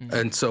 Mm-hmm.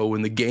 And so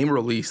when the game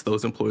released,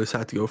 those employees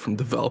had to go from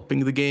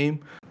developing the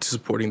game to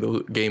supporting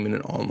the game in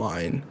an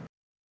online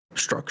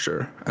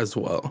structure as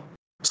well.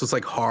 So it's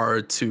like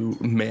hard to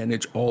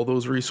manage all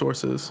those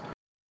resources.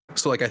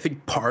 So like I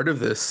think part of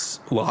this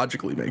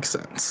logically makes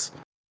sense.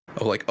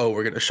 Of like, oh,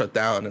 we're going to shut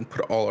down and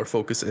put all our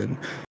focus in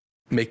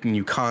making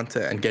new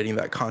content and getting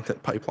that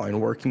content pipeline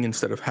working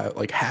instead of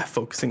half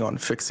focusing on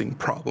fixing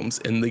problems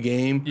in the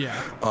game.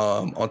 Yeah.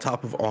 On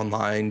top of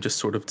online just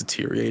sort of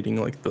deteriorating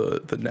like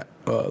the net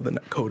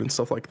code and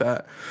stuff like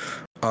that.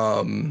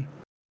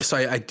 So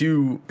I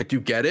do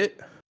get it.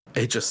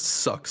 It just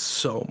sucks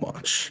so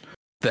much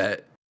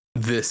that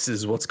this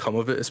is what's come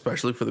of it,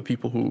 especially for the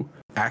people who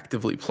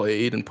actively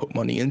played and put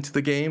money into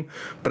the game.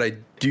 But I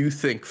do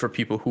think for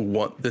people who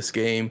want this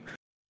game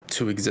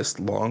to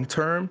exist long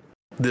term,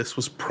 this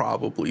was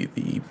probably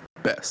the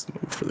best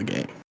move for the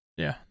game.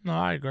 Yeah, no,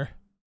 I agree.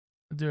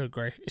 I do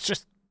agree. It's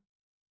just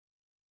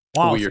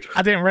weird.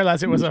 I didn't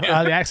realize it was an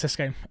early access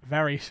game.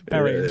 Very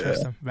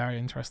interesting. Very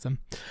interesting.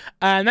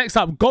 Next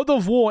up, God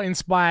of War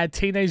inspired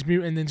Teenage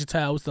Mutant Ninja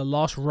Turtles: The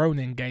Last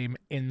Ronin game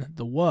in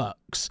the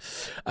works.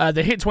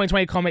 The hit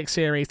 2020 comic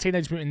series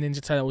Teenage Mutant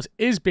Ninja Turtles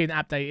is being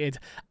updated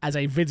as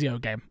a video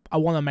game. I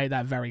want to make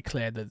that very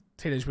clear that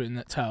Teenage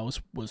Mutant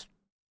Turtles was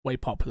way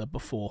popular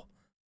before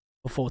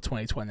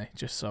 2020.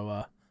 Just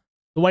so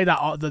the way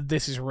that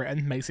this is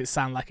written makes it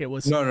sound like it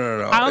was. No.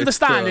 I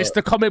understand it's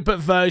the comic book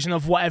version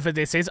of whatever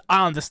this is.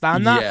 I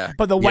understand that. Yeah.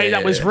 But the way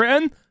that was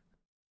written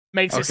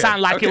makes it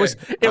sound like it was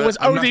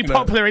only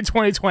popular in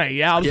 2020.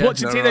 Yeah, I was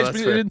watching Teenage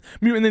Mutant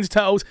Ninja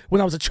Turtles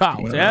when I was a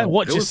child. Yeah,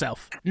 watch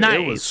yourself. Nice.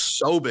 It was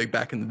so big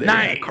back in the day.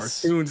 Nice.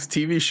 Cartoons,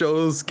 TV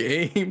shows,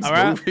 games,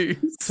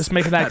 movies. Just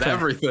making that clear.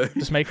 Everything.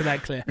 Just making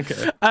that clear.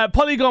 Okay.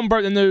 Polygon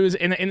broke the news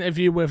in an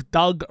interview with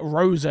Doug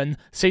Rosen,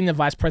 Senior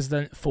Vice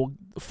President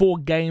for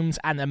Games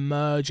and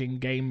Emerging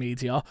Game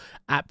Media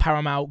at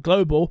Paramount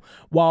Global.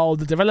 While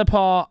the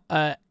developer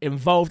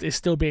involved is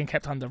still being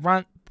kept under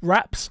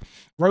wraps,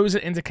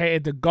 Rosen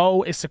indicated the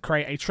goal is to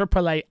create a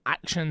AAA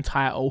action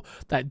title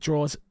that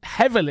draws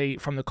heavily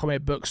from the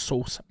comic book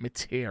source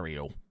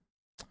material.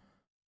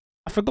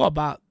 I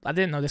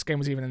didn't know this game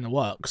was even in the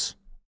works.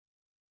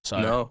 So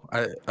no,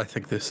 I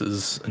think this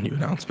is a new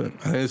announcement.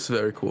 I think this is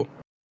very cool.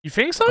 You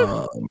think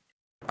so?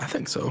 I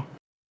think so.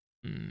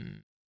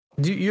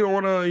 You don't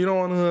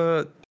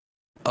want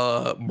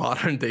a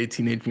modern day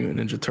Teenage Mutant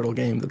Ninja Turtle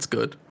game that's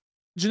good.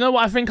 Do you know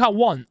what I think I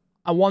want?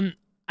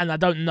 And I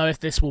don't know if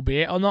this will be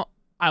it or not.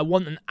 I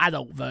want an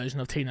adult version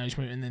of Teenage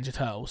Mutant Ninja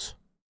Turtles.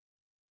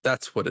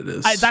 That's what it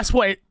is.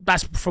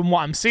 That's from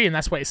what I'm seeing.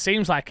 That's what it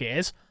seems like it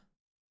is.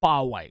 But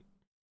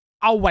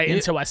I'll wait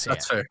until I see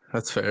it.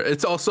 That's fair.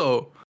 It's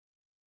also,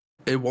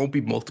 it won't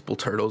be multiple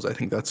turtles. I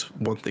think that's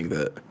one thing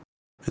that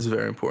is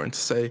very important to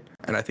say.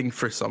 And I think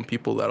for some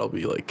people that'll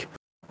be like,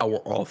 I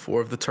want all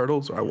 4 of the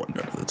turtles, or I want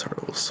none of the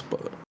turtles.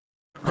 But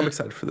I'm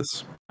excited for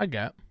this. I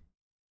get.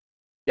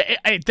 Yeah,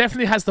 it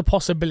definitely has the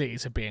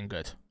possibilities of being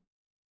good.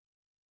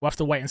 We'll have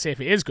to wait and see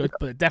if it is good,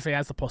 but it definitely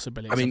has the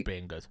possibilities of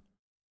being good.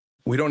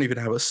 We don't even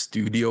have a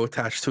studio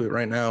attached to it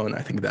right now, and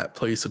I think that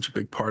plays such a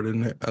big part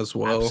in it as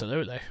well.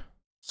 Absolutely.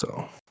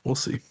 So we'll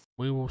see.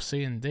 We will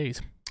see indeed.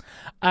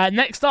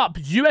 Next up,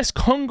 US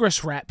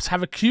Congress reps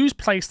have accused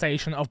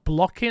PlayStation of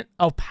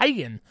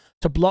paying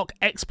to block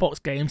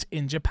Xbox games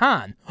in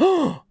Japan.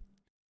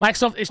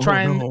 Microsoft is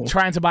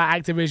trying to buy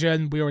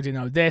Activision. We already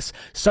know this.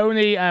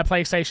 Sony,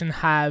 PlayStation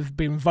have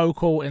been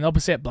vocal in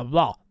opposite. Blah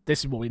blah.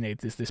 This is what we need.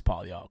 This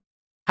part of the arc.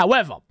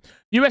 However,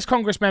 US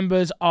Congress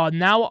members are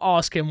now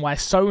asking why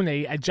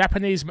Sony, a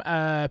Japanese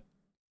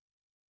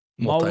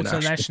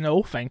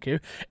multinational, thank you,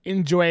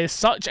 enjoys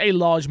such a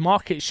large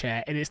market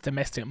share in its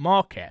domestic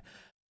market,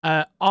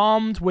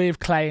 armed with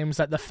claims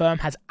that the firm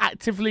has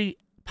actively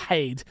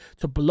paid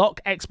to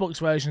block Xbox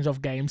versions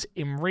of games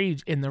in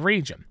the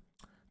region.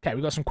 Okay,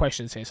 we've got some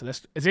questions here. So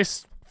is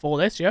this for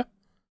this, yeah?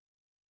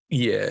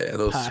 Yeah,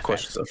 those Perfect.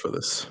 questions are for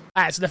this.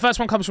 All right, so the first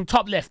one comes from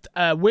Top Lift.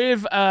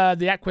 With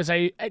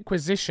the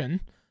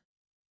acquisition,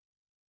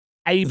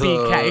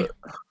 ABK,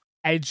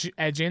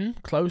 edging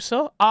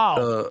closer.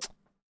 Oh,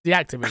 the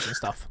Activision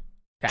stuff.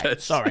 Okay,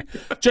 sorry.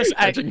 Just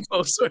edging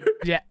closer.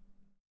 Yeah.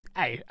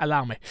 Hey,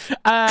 allow me.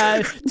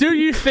 Do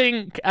you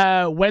think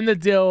when the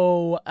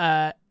deal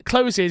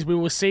closes, we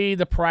will see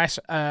the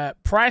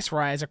price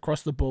rise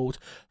across the board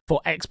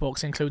for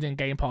Xbox, including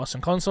Game Pass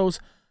and consoles?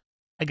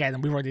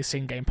 Again, we've already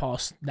seen Game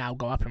Pass now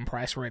go up in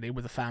price, really,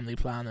 with the family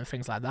plan and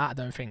things like that. I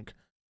don't think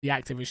the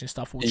Activision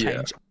stuff will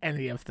change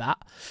any of that.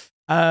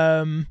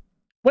 When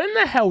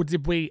the hell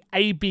did we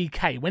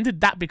ABK? When did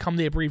that become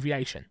the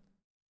abbreviation?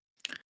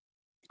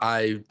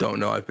 I don't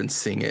know. I've been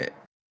seeing it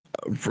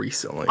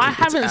recently. I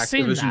haven't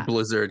seen that. Activision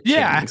Blizzard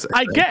Yeah, Kings,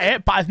 I get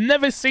it, but I've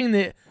never seen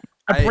it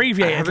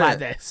abbreviated like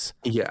this.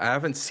 Yeah, I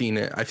haven't seen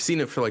it. I've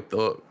seen it for like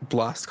the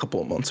last couple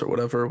of months or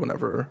whatever.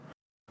 Whenever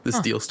this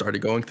deal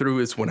started going through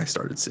is when I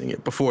started seeing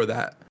it. Before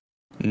that,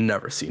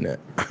 never seen it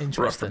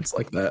referenced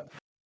like that.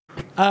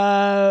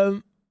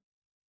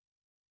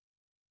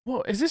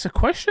 What is this, a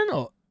question,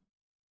 or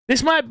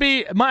this might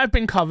have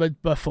been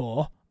covered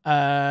before?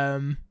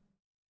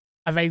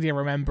 I vaguely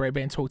remember it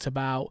being talked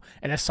about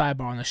in a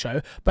sidebar on the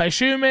show. But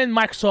assuming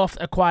Microsoft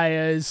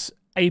acquires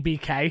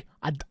ABK,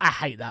 I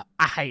hate that.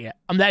 I hate it.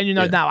 I'm letting you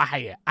know now. I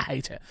hate it. I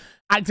hate it.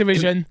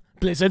 Activision,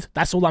 Blizzard.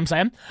 That's all I'm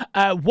saying.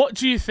 What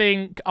do you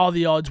think are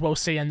the odds we'll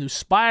see a new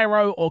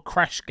Spyro or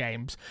Crash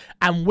games?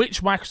 And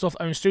which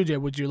Microsoft-owned studio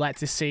would you like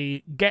to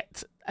see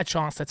get a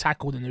chance to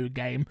tackle the new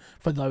game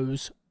for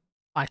those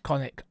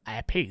iconic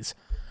IPs?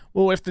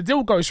 Well, if the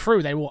deal goes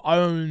through, they will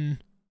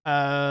own.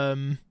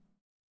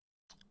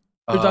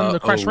 Who've done the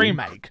Crash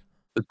remake?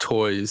 The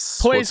toys.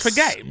 Toys for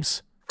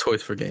Games.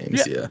 Toys for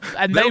Games, yeah.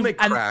 And they'll make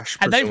Crash,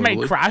 and they've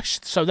made Crash,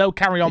 so they'll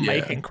carry on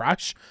making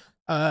Crash.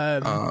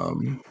 I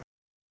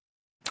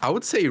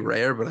would say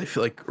Rare, but I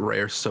feel like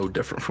Rare's so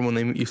different from when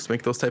they used to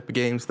make those type of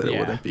games that it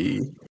wouldn't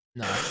be.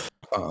 No.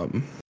 I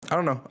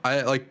don't know.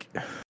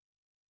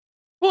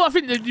 Well, I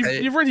think that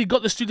you've already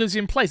got the studios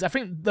in place. I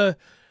think the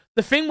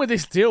thing with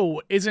this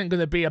deal isn't going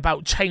to be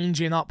about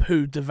changing up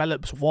who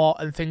develops what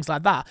and things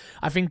like that.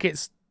 I think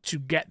it's to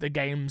get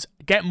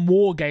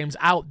more games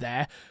out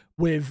there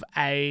with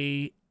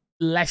a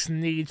less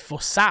need for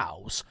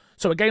sales.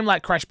 So a game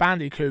like Crash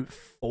Bandicoot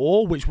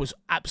 4, which was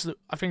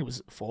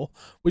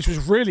which was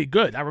really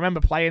good. I remember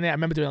playing it. I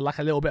remember doing like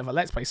a little bit of a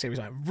Let's Play series.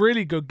 Like,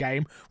 really good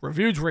game,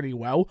 reviewed really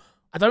well.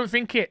 I don't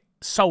think it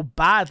sold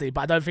badly,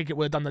 but I don't think it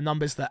would have done the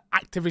numbers that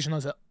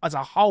Activision as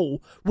a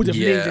whole would have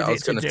needed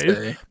it to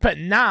do. But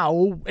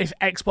now, if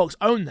Xbox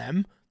own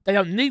them, they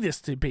don't need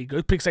this to be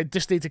good because they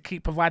just need to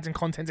keep providing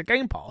content to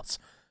Game Pass.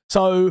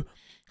 So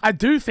I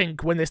do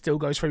think when this deal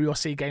goes through, you'll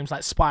see games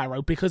like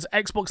Spyro, because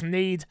Xbox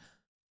need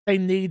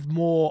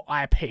more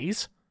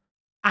IPs,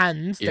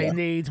 and they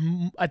need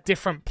a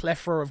different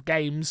plethora of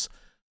games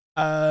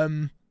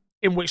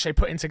in which they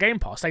put into Game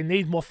Pass. They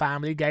need more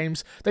family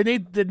games. They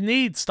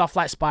need stuff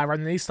like Spyro,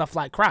 and they need stuff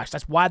like Crash.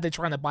 That's why they're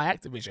trying to buy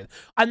Activision.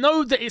 I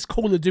know that it's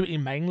Call of Duty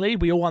mainly.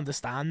 We all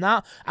understand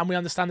that, and we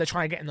understand they're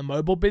trying to get in the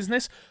mobile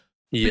business.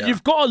 But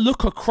you've got to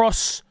look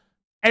across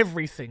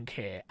everything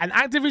here, and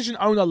Activision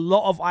own a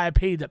lot of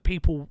IP that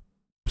people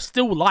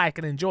still like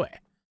and enjoy.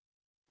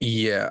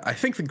 Yeah, I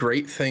think the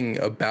great thing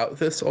about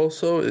this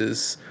also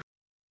is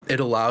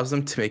it allows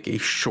them to make a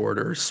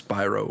shorter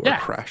Spyro or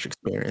Crash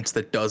experience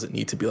that doesn't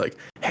need to be like,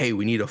 hey,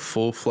 we need a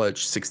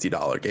full-fledged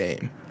 $60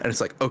 game. And it's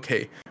like,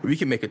 okay, we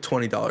can make a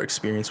 $20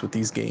 experience with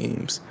these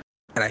games.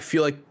 And I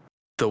feel like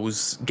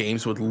those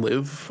games would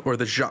live, or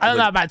the genre. I don't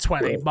know about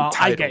 20, but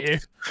I get you.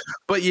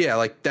 But yeah,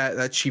 like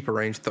that cheaper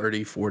range,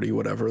 30, 40,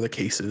 whatever the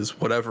case is,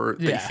 whatever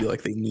they feel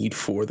like they need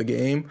for the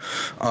game,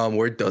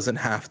 where it doesn't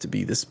have to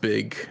be this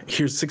big,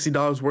 here's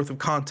 $60 worth of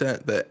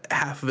content that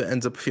half of it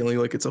ends up feeling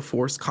like it's a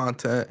forced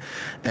content,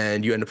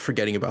 and you end up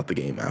forgetting about the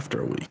game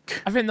after a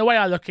week. I think the way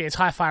I look at it is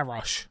Hi-Fi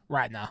Rush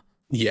right now.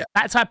 Yeah.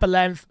 That type of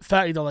length,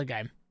 $30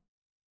 game.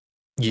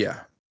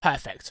 Yeah.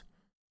 Perfect.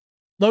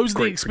 Those are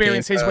the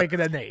experiences we're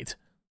going to need.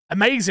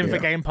 Amazing for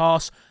Game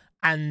Pass,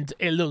 and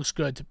it looks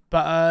good.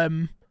 But I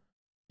don't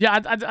know.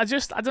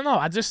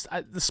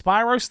 The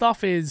Spyro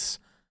stuff is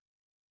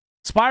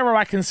Spyro.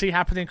 I can see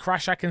happening.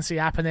 Crash, I can see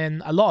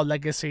happening. A lot of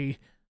legacy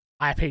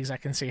IPs, I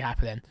can see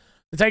happening.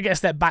 To take it a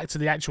step back to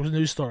the actual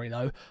news story,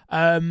 though,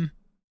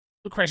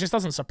 Crash, this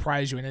doesn't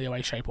surprise you in any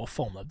way, shape, or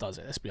form, though, does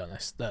it? Let's be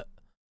honest. That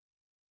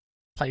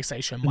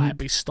PlayStation might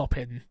be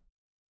stopping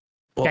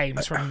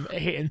games from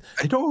hitting.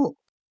 I don't.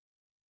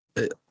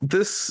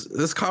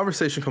 This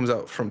conversation comes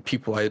out from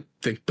people I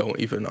think don't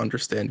even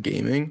understand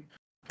gaming,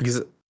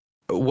 because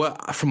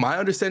from my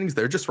understandings,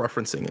 they're just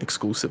referencing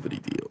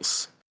exclusivity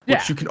deals,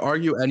 which you can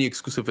argue any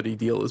exclusivity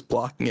deal is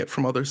blocking it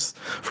from other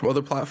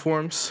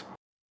platforms.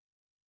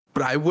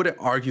 But I wouldn't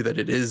argue that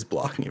it is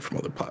blocking it from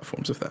other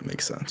platforms, if that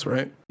makes sense,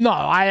 right? No,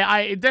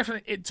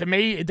 to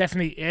me, it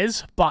definitely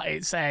is, but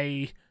it's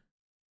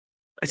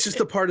just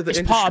a part of the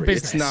industry. Part of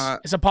business.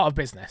 It's a part of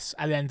business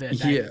at the end of the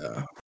day.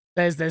 Yeah.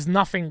 There's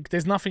nothing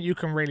you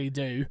can really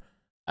do.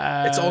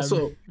 It's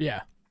also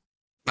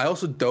I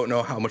also don't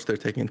know how much they're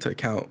taking into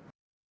account.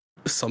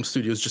 Some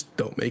studios just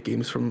don't make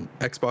games from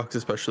Xbox,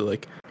 especially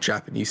like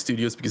Japanese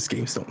studios, because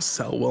games don't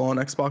sell well on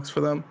Xbox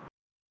for them.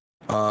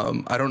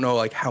 I don't know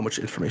like how much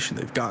information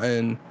they've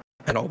gotten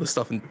and all this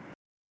stuff. And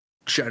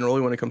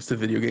generally, when it comes to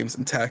video games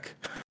and tech,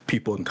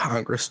 people in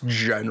Congress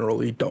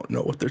generally don't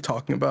know what they're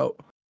talking about.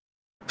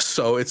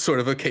 So it's sort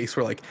of a case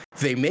where like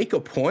they make a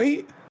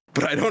point,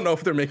 but I don't know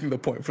if they're making the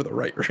point for the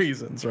right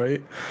reasons,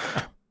 right?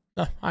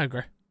 No, I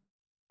agree.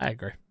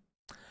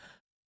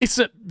 It's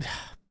a...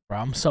 Bro,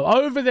 I'm so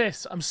over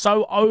this. I'm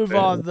so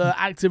over the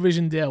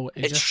Activision deal.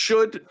 It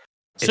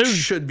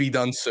should be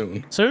done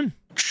soon.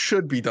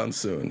 Should be done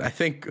soon. I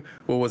think,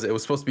 what was it? It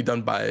was supposed to be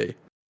done by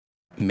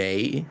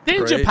May.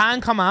 Didn't right? Japan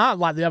come out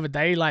like the other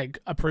day, like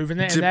approving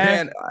it?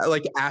 Japan,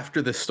 like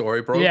after the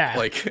story broke,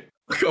 like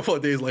a couple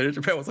of days later,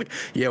 Japan was like,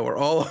 "Yeah, we're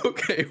all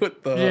okay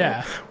with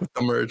the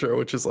merger,"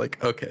 which is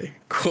like, okay,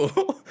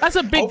 cool. That's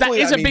a big. That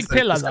is a big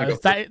pillar, though.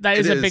 That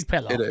is a big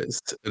pillar. It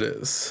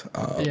is.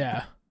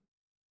 Yeah.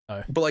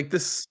 But like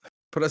this,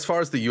 but as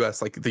far as the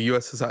US, like the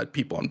US has had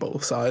people on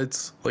both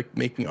sides, like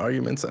making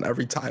arguments, and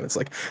every time it's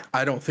like,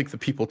 I don't think the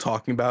people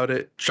talking about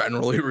it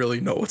generally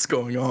really know what's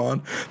going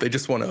on. They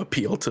just want to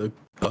appeal to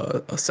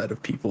a set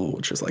of people,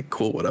 which is like,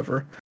 cool,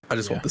 whatever. I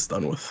just want this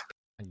done with.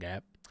 Okay.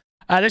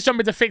 Let's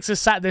jump into Fixers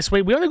Sat this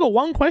week. We only got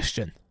one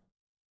question.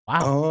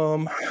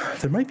 Wow.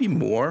 There might be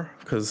more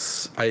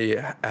because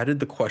I added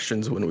the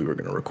questions when we were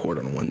going to record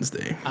on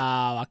Wednesday.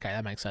 Oh, okay,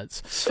 that makes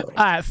sense. So.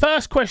 All right,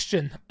 first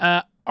question.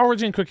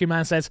 Origin Cookie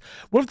Man says,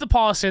 with the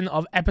passing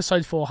of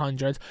episode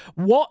 400,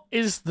 what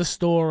is the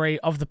story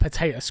of the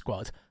Potato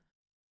Squad?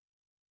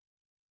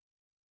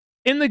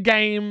 In the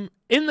game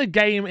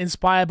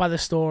inspired by the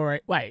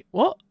story... Wait,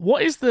 what?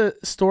 What is the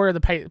story of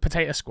the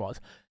Potato Squad?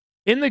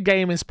 In the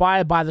game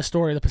inspired by the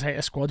story of the Potato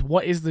Squad,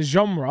 what is the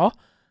genre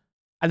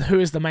and who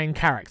is the main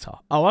character?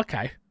 Oh,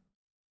 okay.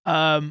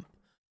 The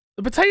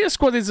Potato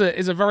Squad is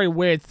a very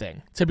weird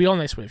thing, to be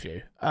honest with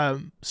you.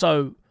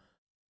 So...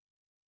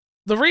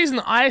 The reason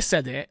I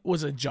said it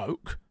was a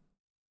joke,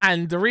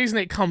 and the reason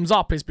it comes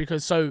up is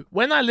because, so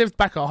when I lived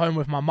back at home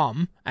with my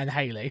mum and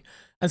Haley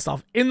and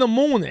stuff, in the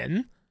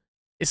morning,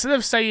 instead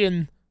of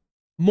saying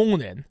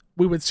morning,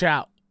 we would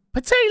shout,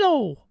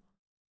 potato!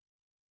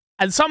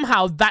 And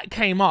somehow that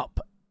came up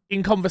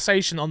in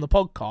conversation on the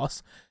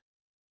podcast.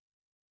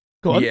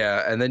 Go on.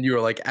 Yeah, and then you were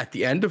like, at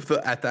the end of the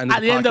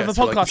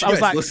podcast, I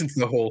was like, listen to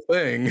the whole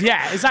thing.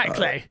 Yeah,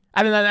 exactly.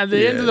 And then at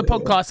the end of the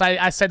podcast,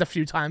 I said a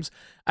few times,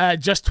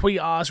 just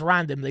tweet us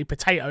randomly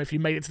potato if you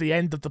made it to the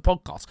end of the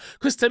podcast.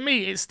 Because to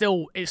me, it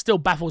still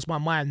baffles my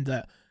mind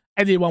that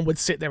anyone would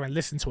sit there and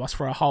listen to us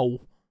for a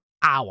whole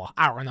hour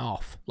and a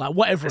half, like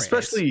whatever.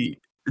 Especially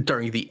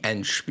during the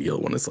end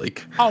spiel when it's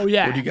like, oh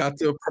yeah, what you got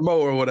to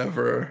promote or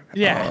whatever.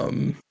 Yeah.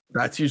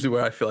 That's usually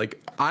where I feel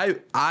like I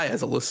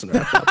as a listener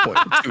at that point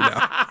too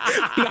now.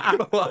 I'm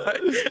not gonna lie.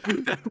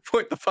 At that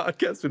point the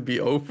podcast would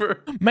be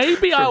over.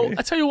 Maybe I'll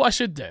tell you what I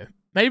should do.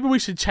 Maybe we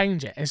should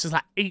change it. It's just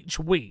like each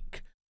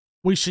week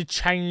we should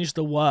change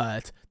the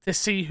word to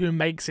see who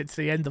makes it to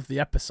the end of the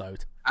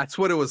episode. That's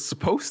what it was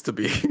supposed to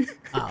be.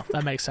 Oh,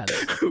 that makes sense.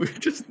 We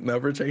just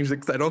never changed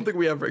it because I don't think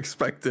we ever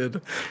expected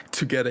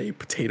to get a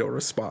potato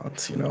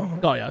response, you know?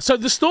 Oh, yeah. So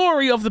the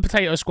story of the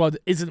Potato Squad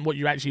isn't what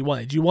you actually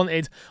wanted. You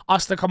wanted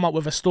us to come up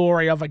with a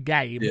story of a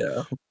game.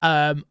 Yeah.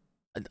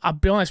 I'll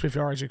be honest with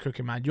you, Origin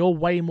Cookie Man, you're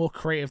way more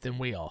creative than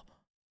we are.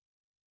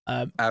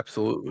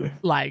 Absolutely.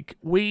 Like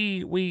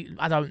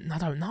I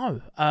don't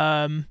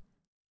know.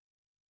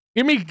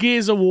 Give me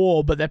Gears of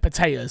War, but they're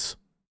potatoes.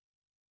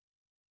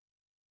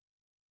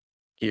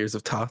 Gears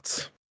of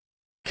Tots.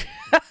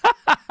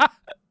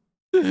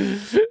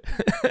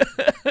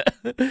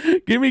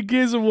 Give me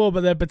Gears of War,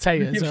 but they're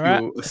potatoes. All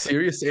right. A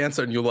serious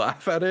answer, and you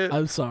laugh at it.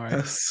 I'm sorry.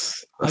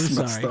 That's I'm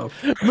messed sorry. up.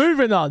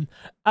 Moving on.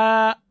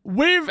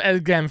 With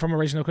again from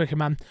Original Cookie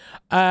Man.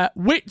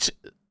 With.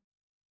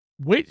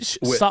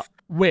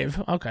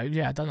 Okay,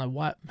 yeah, I don't know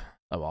what.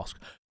 I'll ask.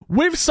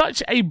 With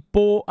such a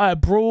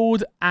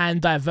broad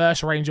and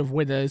diverse range of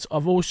winners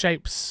of all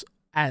shapes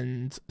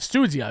and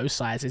studio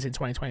sizes in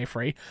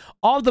 2023,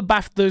 are the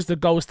BAFTAs the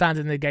gold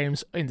standard in the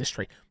games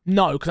industry?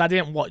 No, because I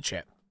didn't watch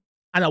it.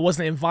 And I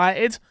wasn't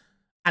invited.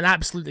 And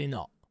absolutely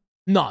not.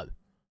 No.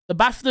 The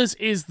BAFTAs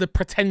is the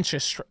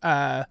pretentious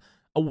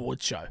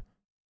award show.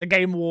 The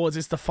Game Awards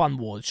is the fun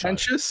award show.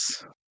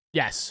 Pretentious?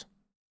 Yes.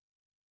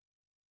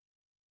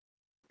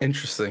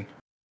 Interesting.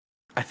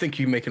 I think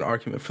you make an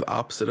argument for the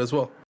opposite as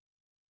well.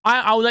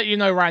 I'll let you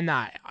know right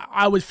now.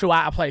 I would feel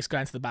out of place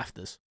going to the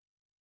BAFTAs.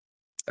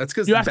 That's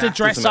because you have to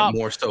dress up.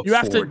 More so you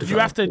have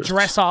to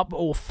dress up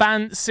all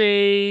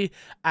fancy,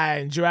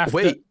 and you have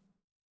to.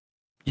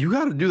 You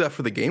got to do that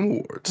for the Game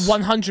Awards.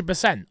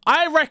 100%.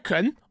 I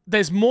reckon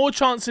there's more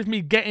chance of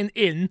me getting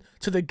in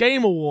to the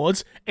Game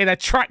Awards in a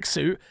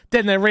tracksuit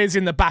than there is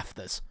in the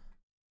BAFTAs.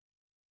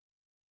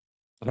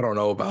 I don't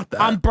know about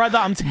that. Brother,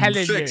 I'm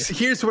telling you.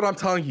 Here's what I'm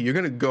telling you. You're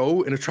going to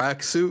go in a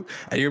tracksuit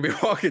and you're going to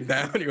be walking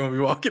down. You're going to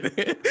be walking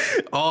in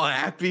all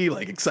happy,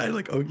 like excited,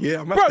 like, oh yeah,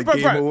 I'm at the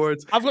Game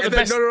Awards. I've got the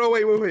best. No,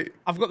 wait.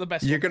 I've got the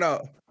best. You're going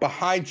to,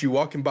 behind you,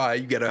 walking by,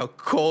 you get a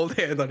cold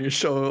hand on your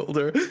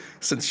shoulder,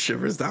 sends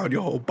shivers down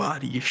your whole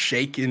body. You're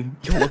shaking.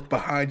 You look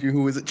behind you.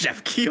 Who is it?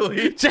 Jeff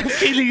Keighley. Jeff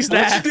Keighley's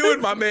there. What you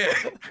doing, my man?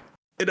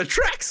 In a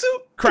tracksuit?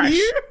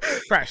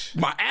 Crash.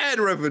 My ad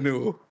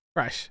revenue.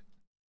 Crash.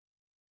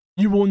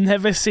 You will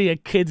never see a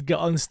kid get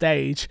on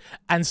stage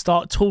and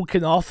start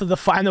talking after the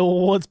final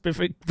awards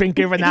been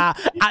given out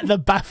at the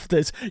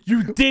BAFTAs.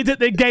 You did at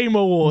the Game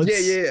Awards.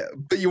 Yeah.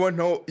 But you wanna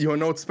know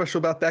what's special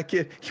about that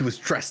kid? He was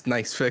dressed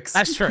nice, Fix.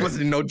 That's true. He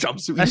wasn't in no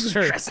jumpsuit. That's he was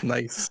true. Dressed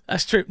nice.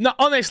 That's true. No,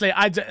 honestly,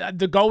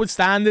 the gold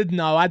standard.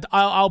 No,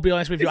 I'll be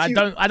honest with you. I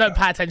don't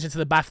pay attention to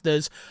the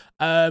BAFTAs.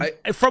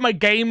 From a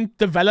game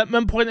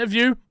development point of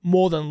view,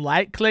 more than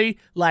likely,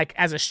 like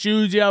as a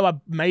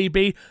studio,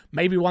 maybe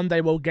one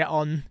day we'll get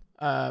on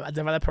a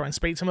developer and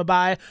speak to him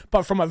about it.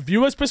 But from a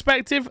viewer's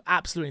perspective,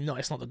 absolutely not.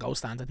 It's not the gold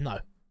standard. No,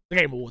 the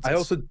Game Awards. I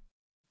also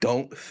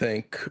don't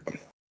think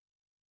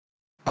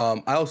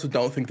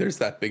there's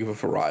that big of a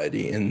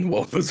variety in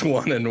what was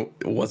won and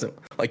it wasn't,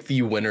 like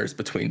the winners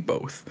between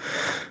both.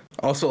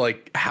 Also,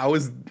 like,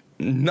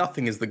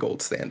 nothing is the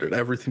gold standard.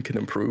 Everything can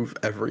improve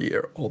every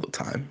year, all the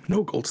time.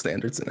 No gold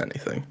standards in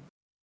anything.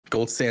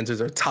 Gold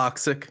standards are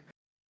toxic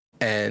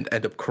and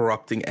end up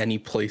corrupting any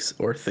place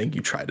or thing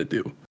you try to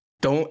do.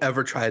 Don't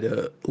ever try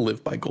to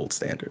live by gold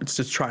standards.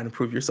 Just try and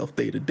improve yourself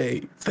day to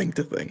day, thing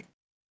to thing.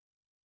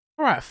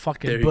 All right,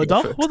 fucking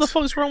Buddha. What the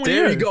fuck's wrong with you?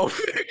 There you go,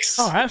 Fix.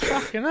 All right,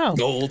 fucking hell.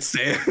 Gold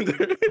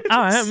standard.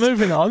 All right,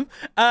 moving on.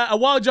 A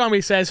Wild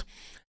Army says,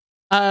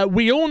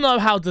 we all know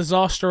how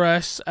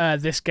disastrous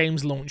this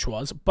game's launch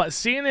was, but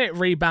seeing it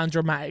rebound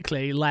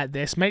dramatically like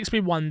this makes me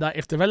wonder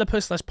if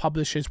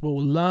developers/publishers will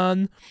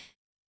learn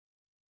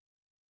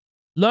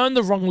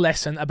the wrong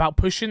lesson about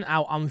pushing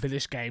out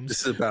unfinished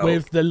games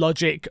with the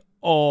logic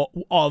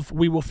of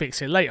we will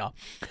fix it later.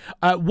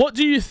 What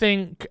do you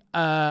think?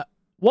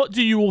 What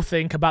do you all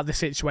think about the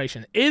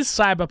situation? Is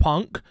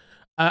Cyberpunk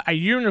a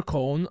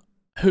unicorn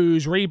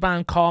whose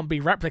rebound can't be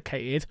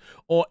replicated,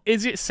 or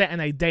is it setting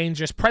a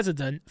dangerous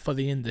precedent for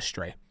the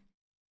industry?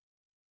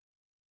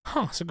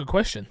 That's a good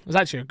question. It's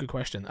actually a good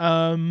question.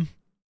 I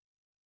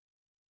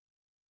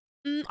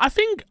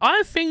think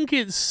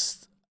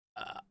it's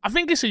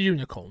a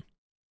unicorn.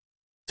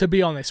 To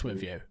be honest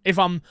with you,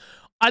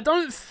 I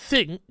don't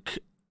think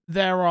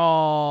there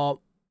are.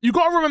 You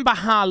got to remember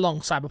how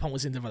long Cyberpunk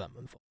was in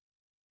development for.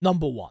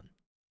 Number one,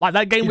 like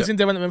that game was in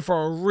development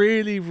for a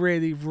really,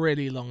 really,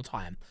 really long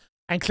time,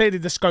 and clearly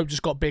the scope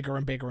just got bigger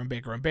and bigger and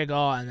bigger and bigger,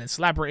 and then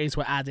celebrities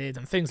were added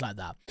and things like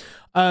that.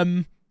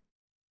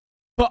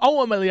 But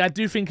ultimately, I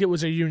do think it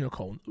was a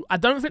unicorn. I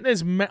don't think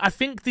I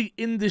think the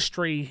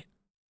industry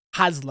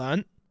has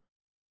learned,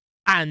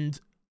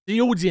 and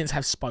the audience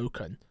have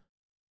spoken.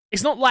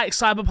 It's not like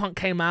Cyberpunk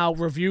came out,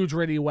 reviewed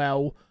really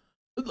well.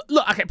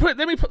 Look, okay,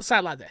 let me say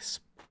it like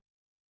this.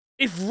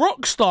 If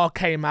Rockstar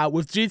came out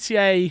with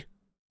GTA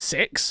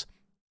 6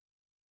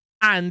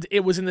 and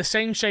it was in the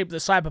same shape that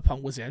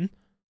Cyberpunk was in,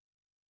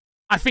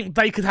 I think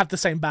they could have the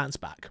same bounce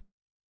back.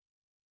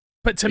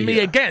 But to me,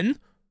 again,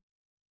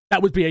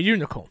 that would be a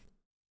unicorn.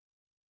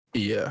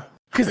 Yeah.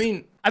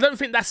 I don't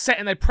think that's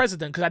setting a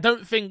precedent, because I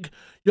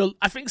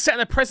think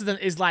setting a precedent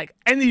is like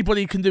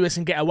anybody can do this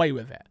and get away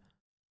with it.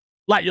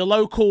 Like your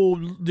local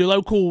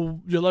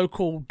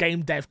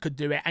game dev could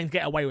do it and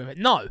get away with it.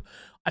 No,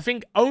 I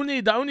think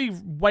the only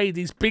way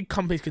these big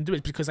companies can do it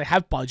is because they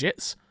have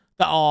budgets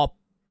that are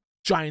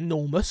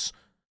ginormous,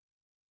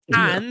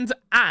 and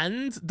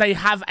they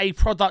have a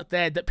product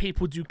there that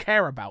people do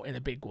care about in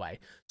a big way.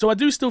 So I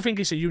do still think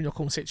it's a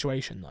unicorn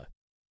situation, though.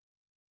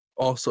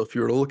 Also, if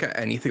you were to look at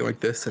anything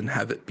like this and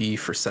have it be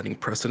for setting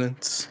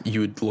precedents, you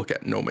would look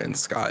at No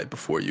Man's Sky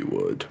before you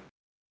would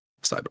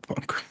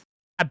Cyberpunk.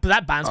 But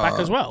that bounce back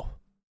as well.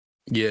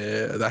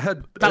 Yeah,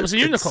 that was a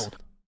unicorn.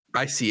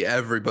 I see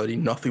everybody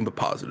nothing but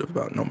positive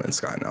about No Man's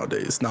Sky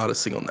nowadays. Not a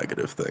single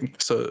negative thing.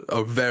 So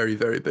a very,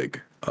 very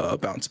big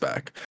bounce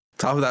back.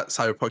 Top of that,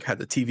 Cyberpunk had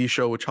the TV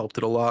show, which helped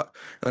it a lot,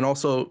 and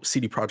also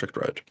CD Projekt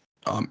Red.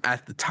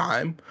 At the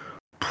time,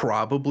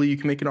 probably you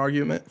can make an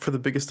argument for the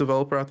biggest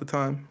developer at the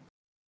time.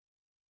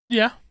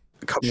 Yeah,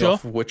 coming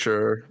off of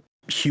Witcher,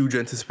 huge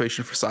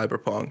anticipation for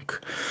Cyberpunk.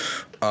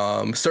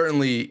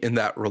 Certainly in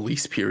that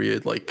release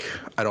period, like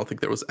I don't think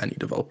there was any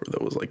developer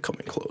that was like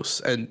coming close.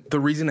 And the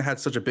reason it had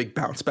such a big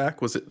bounce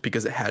back was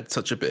because it had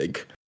such a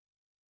big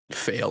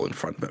fail in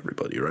front of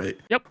everybody, right?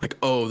 Yep. Like,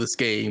 oh, this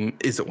game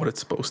isn't what it's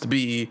supposed to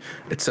be,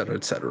 et cetera,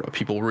 et cetera.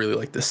 People really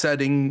like the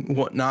setting,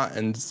 whatnot,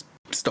 and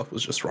stuff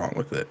was just wrong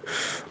with it.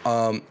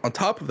 On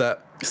top of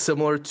that,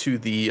 similar to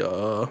the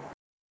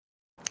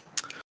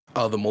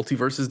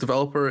Multiverses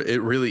developer,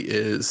 it really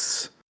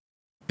is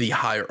the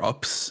higher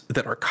ups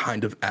that are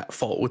kind of at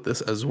fault with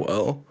this as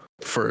well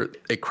for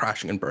it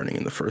crashing and burning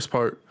in the first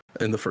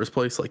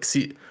place. Like,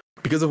 see,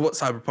 because of what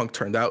Cyberpunk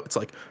turned out, it's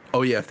like,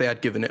 oh yeah, if they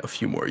had given it a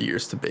few more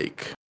years to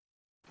bake,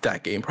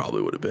 that game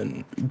probably would have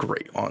been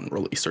great on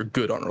release, or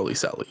good on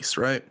release at least,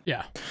 right?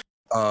 Yeah.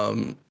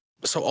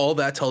 So all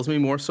that tells me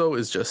more so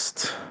is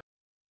just,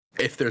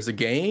 if there's a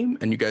game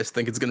and you guys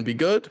think it's going to be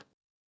good,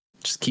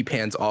 just keep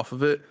hands off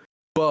of it.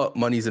 But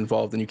money's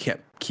involved, and you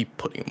can't keep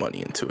putting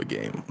money into a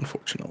game,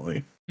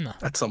 unfortunately. No.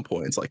 At some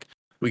point, it's like,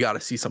 we got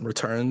to see some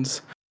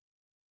returns.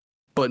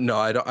 But no,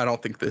 I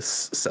don't think this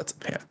sets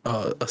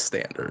a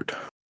standard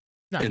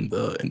in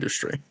the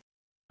industry.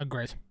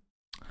 Agreed.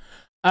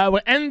 We'll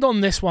end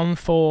on this one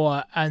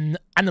for an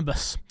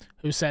Anubis,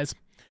 who says,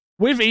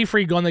 with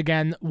E3 gone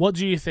again, what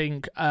do you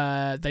think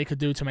they could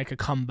do to make a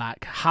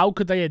comeback? How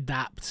could they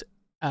adapt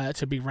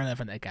to be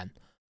relevant again?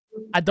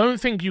 I don't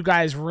think you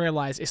guys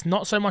realize it's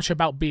not so much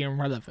about being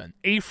relevant.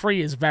 E3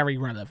 is very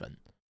relevant.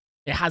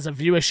 It has a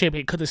viewership.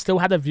 It could have still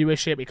had a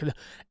viewership.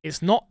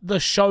 It's not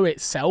the show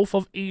itself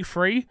of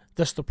E3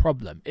 that's the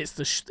problem. It's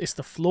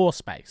the floor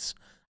space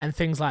and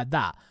things like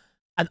that.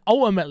 And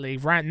ultimately,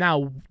 right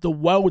now, the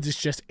world is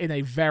just in a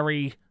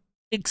very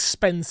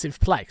expensive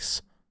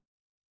place.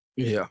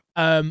 Yeah.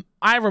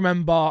 I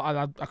remember,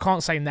 I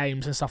can't say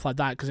names and stuff like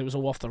that because it was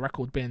all off the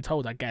record being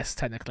told, I guess,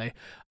 technically.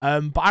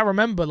 But I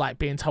remember like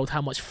being told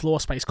how much floor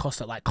space cost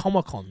at like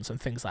Comic-Cons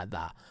and things like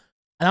that.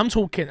 And I'm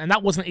talking, and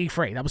that wasn't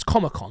E3, that was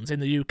Comic-Cons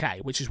in the UK,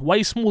 which is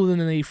way smaller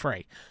than an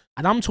E3.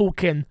 And I'm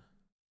talking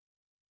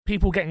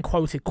people getting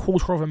quoted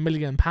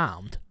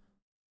 £250,000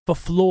 for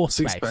floor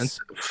space.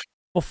 Expensive.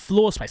 For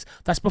floor space.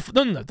 That's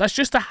no, that's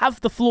just to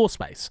have the floor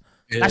space.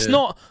 Yeah.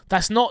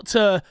 That's not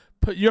to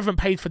put. You haven't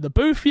paid for the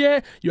booth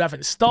yet. You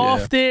haven't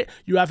staffed it.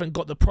 You haven't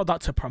got the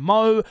product to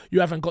promote. You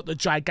haven't got the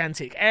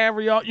gigantic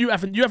area. You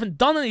haven't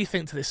done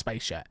anything to this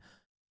space yet.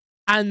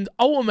 And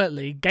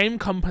ultimately, game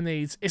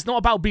companies, it's not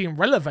about being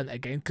relevant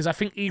again, because I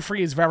think E3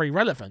 is very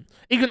relevant.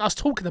 Even us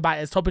talking about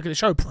it as topic of the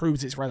show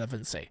proves its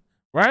relevancy,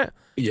 right?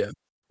 Yeah.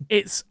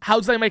 It's how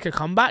do they make a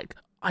comeback?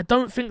 I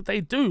don't think they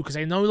do, because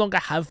they no longer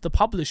have the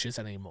publishers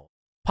anymore.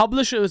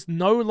 Publishers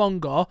no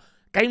longer,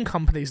 game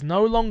companies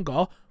no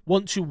longer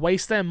want to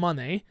waste their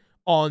money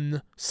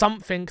on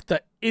something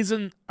that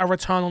isn't a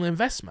return on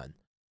investment.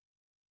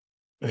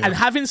 Yeah. And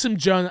having some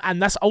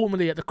and that's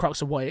ultimately at the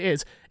crux of what it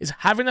is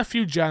having a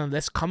few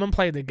journalists come and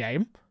play the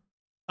game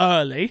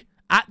early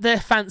at their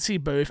fancy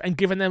booth and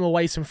giving them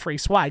away some free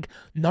swag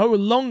no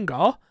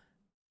longer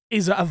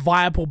is a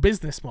viable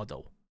business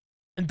model.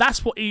 And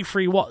that's what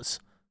E3 was.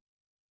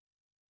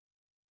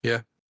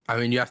 Yeah. I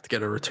mean, you have to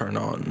get a return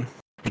on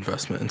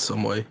investment in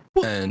some way.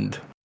 Well, and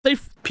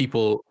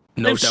people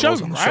no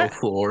demos on the show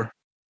floor.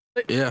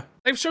 They've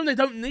shown they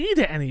don't need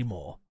it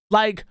anymore.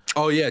 Like,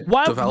 oh yeah,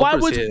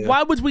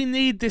 why would we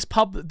need this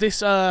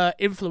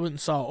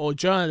influencer or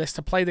journalist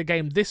to play the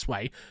game this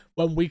way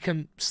when we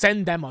can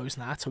send demos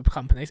now to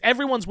companies?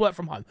 Everyone's worked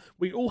from home.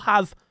 We all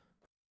have.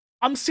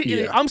 I'm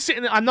sitting.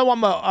 I know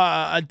I'm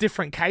a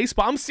different case,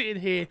 but I'm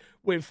sitting here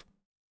with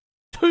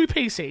 2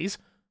 PCs.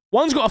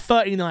 One's got a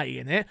 3090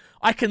 in it.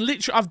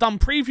 I've done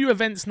preview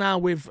events now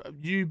with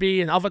UB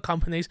and other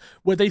companies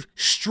where they've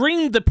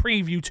streamed the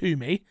preview to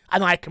me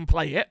and I can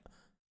play it.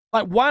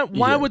 Like,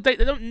 why would they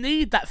don't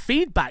need that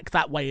feedback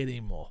that way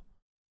anymore.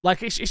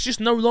 Like, it's just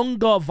no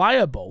longer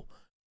viable.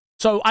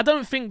 So I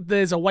don't think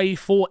there's a way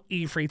for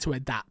E3 to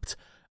adapt.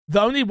 The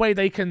only way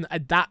they can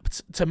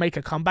adapt to make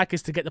a comeback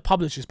is to get the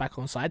publishers back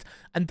on side,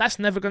 and that's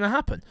never going to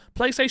happen.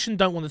 PlayStation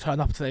don't want to turn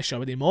up to their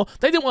show anymore.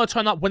 They didn't want to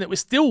turn up when it was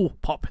still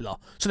popular,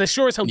 so they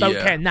sure as hell don't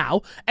care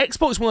now.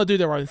 Xbox want to do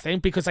their own thing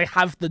because they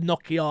have the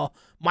Nokia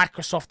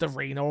Microsoft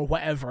Arena or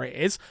whatever it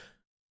is.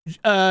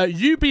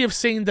 UB have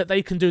seen that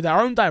they can do their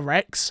own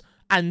directs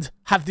and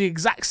have the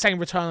exact same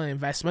return on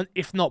investment,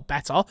 if not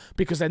better,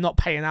 because they're not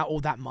paying out all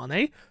that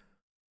money.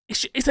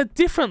 It's a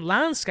different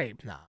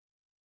landscape now.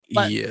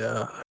 Like,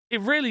 yeah.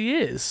 It really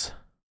is.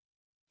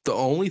 The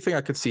only thing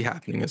I could see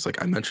happening is,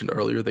 like I mentioned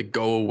earlier, they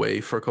go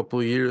away for a couple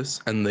of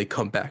years and they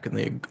come back and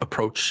they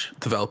approach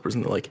developers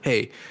and they're like,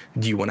 hey,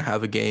 do you want to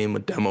have a game, a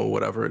demo,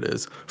 whatever it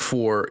is,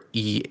 for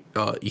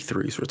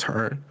E3's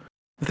return?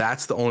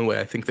 That's the only way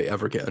I think they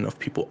ever get enough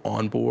people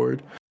on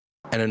board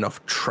and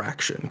enough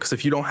traction. Because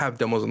if you don't have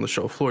demos on the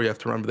show floor, you have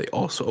to remember they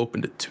also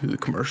opened it to the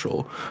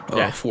commercial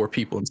for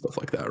people and stuff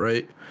like that,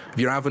 right? If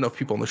you don't have enough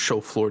people on the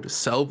show floor to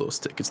sell those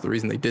tickets, the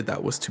reason they did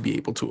that was to be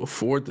able to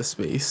afford the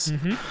space.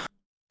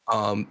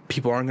 Mm-hmm.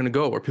 People aren't going to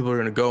go, or people are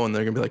going to go and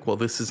they're going to be like, well,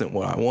 this isn't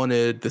what I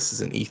wanted. This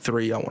isn't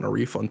E3. I want a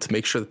refund. To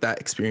make sure that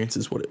experience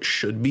is what it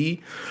should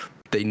be,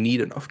 they need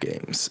enough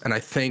games. And I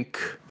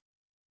think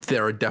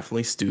there are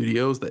definitely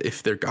studios that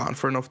if they're gone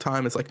for enough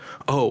time, it's like,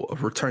 oh, a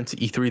return to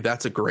E3,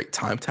 that's a great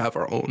time to have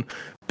our own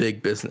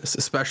big business,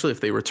 especially if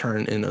they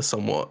return in a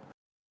somewhat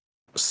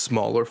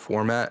smaller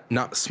format,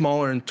 not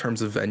smaller in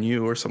terms of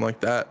venue or something like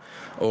that,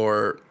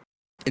 or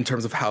in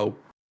terms of how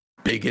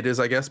big it is,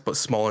 I guess, but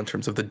small in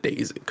terms of the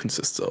days it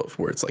consists of,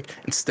 where it's like,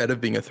 instead of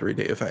being a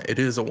 3-day event, it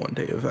is a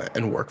 1-day event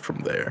and work from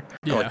there.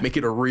 Yeah. And like make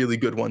it a really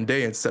good 1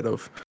 day instead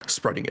of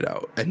spreading it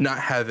out and not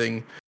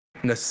having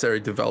necessary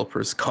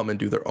developers come and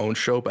do their own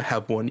show, but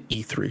have one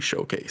E3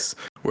 showcase.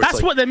 That's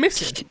like, what they're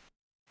missing.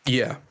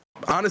 Yeah,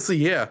 honestly,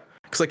 yeah.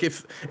 Because like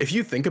if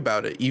you think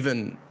about it,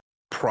 even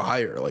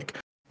prior, like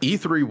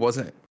E3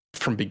 wasn't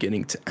from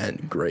beginning to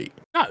end great.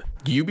 No.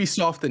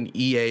 Ubisoft and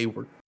EA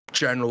were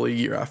generally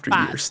year after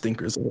year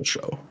stinkers of the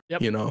show.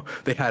 Yep. You know,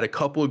 they had a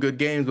couple of good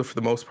games, but for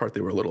the most part, they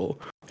were a little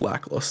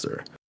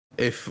lackluster.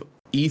 If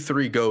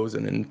E3 goes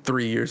and in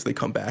 3 years they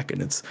come back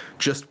and it's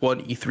just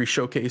one E3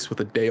 showcase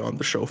with a day on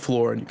the show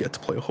floor and you get to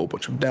play a whole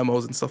bunch of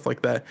demos and stuff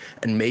like that,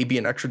 and maybe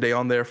an extra day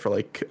on there for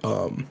like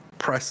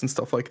press and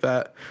stuff like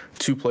that,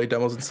 to play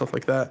demos and stuff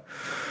like that,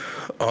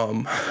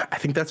 I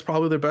think that's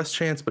probably their best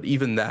chance. But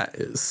even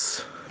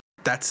that's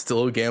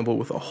still a gamble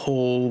with a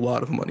whole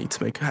lot of money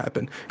to make it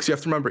happen. Because you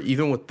have to remember,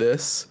 even with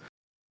this,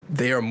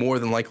 they are more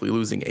than likely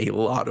losing a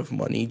lot of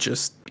money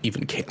just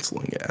even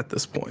canceling it at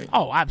this point.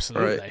 Oh,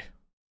 absolutely. Right?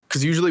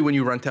 Because usually when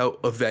you rent out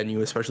a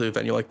venue, especially a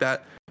venue like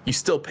that, you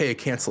still pay a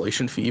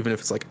cancellation fee, even if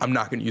it's like, I'm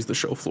not going to use the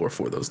show floor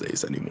for those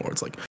days anymore.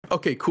 It's like,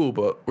 okay, cool,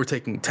 but we're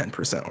taking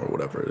 10% or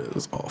whatever it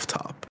is off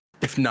top.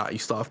 If not, you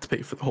still have to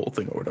pay for the whole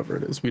thing or whatever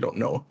it is. We don't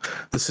know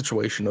the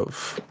situation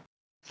of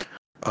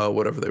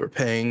whatever they were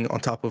paying on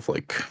top of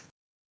like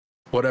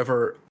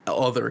whatever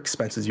other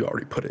expenses you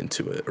already put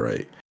into it,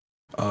 right?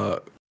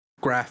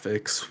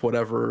 Graphics,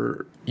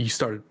 whatever you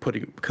started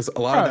putting, because a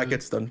lot of that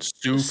gets done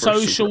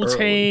social super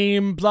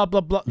team, blah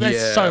blah blah.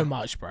 There's so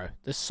much, bro.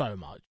 There's so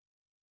much.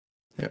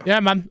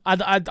 Yeah, man. I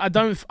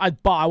don't.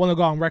 But I want to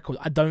go on record.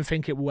 I don't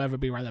think it will ever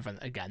be relevant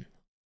again.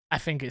 I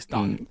think it's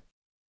done.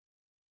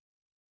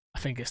 I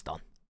think it's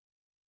done.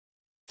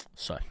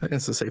 So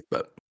it's a safe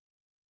bet.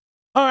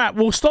 All right,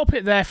 we'll stop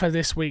it there for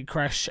this week,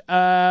 Crash.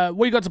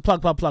 What you got to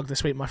plug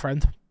this week, my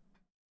friend?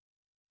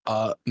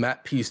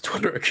 Matt P's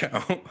Twitter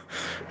account.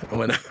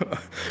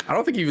 I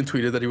don't think he even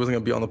tweeted that he wasn't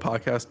going to be on the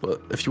podcast,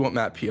 but if you want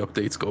Matt P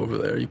updates, go over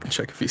there. You can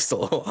check if he's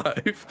still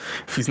alive,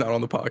 if he's not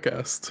on the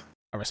podcast.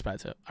 I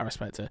respect it.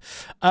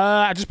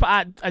 I just put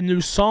out a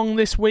new song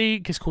this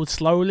week. It's called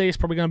Slowly. It's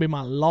probably going to be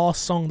my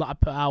last song that I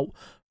put out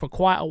for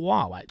quite a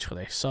while,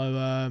 actually.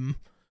 So,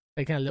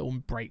 taking a little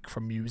break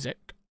from music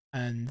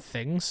and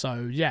things.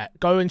 So, yeah,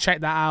 go and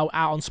check that out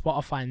on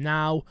Spotify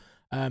now.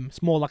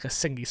 It's more like a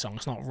singy song.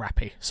 It's not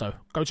rappy. So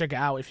go check it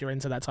out if you're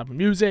into that type of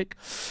music.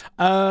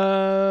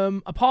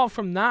 Apart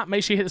from that,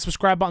 make sure you hit the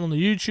subscribe button on the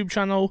YouTube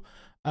channel.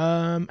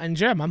 And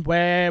yeah, man,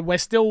 we're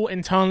still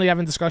internally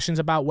having discussions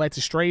about where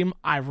to stream.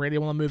 I really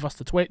want to move us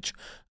to Twitch.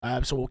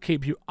 So we'll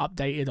keep you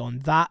updated on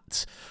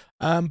that.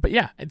 But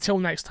yeah, until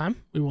next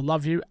time, we will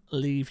love you,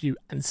 leave you,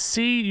 and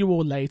see you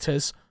all later.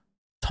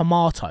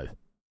 Tomato.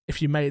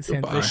 If you made it to the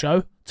end of the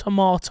show,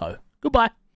 tomato. Goodbye.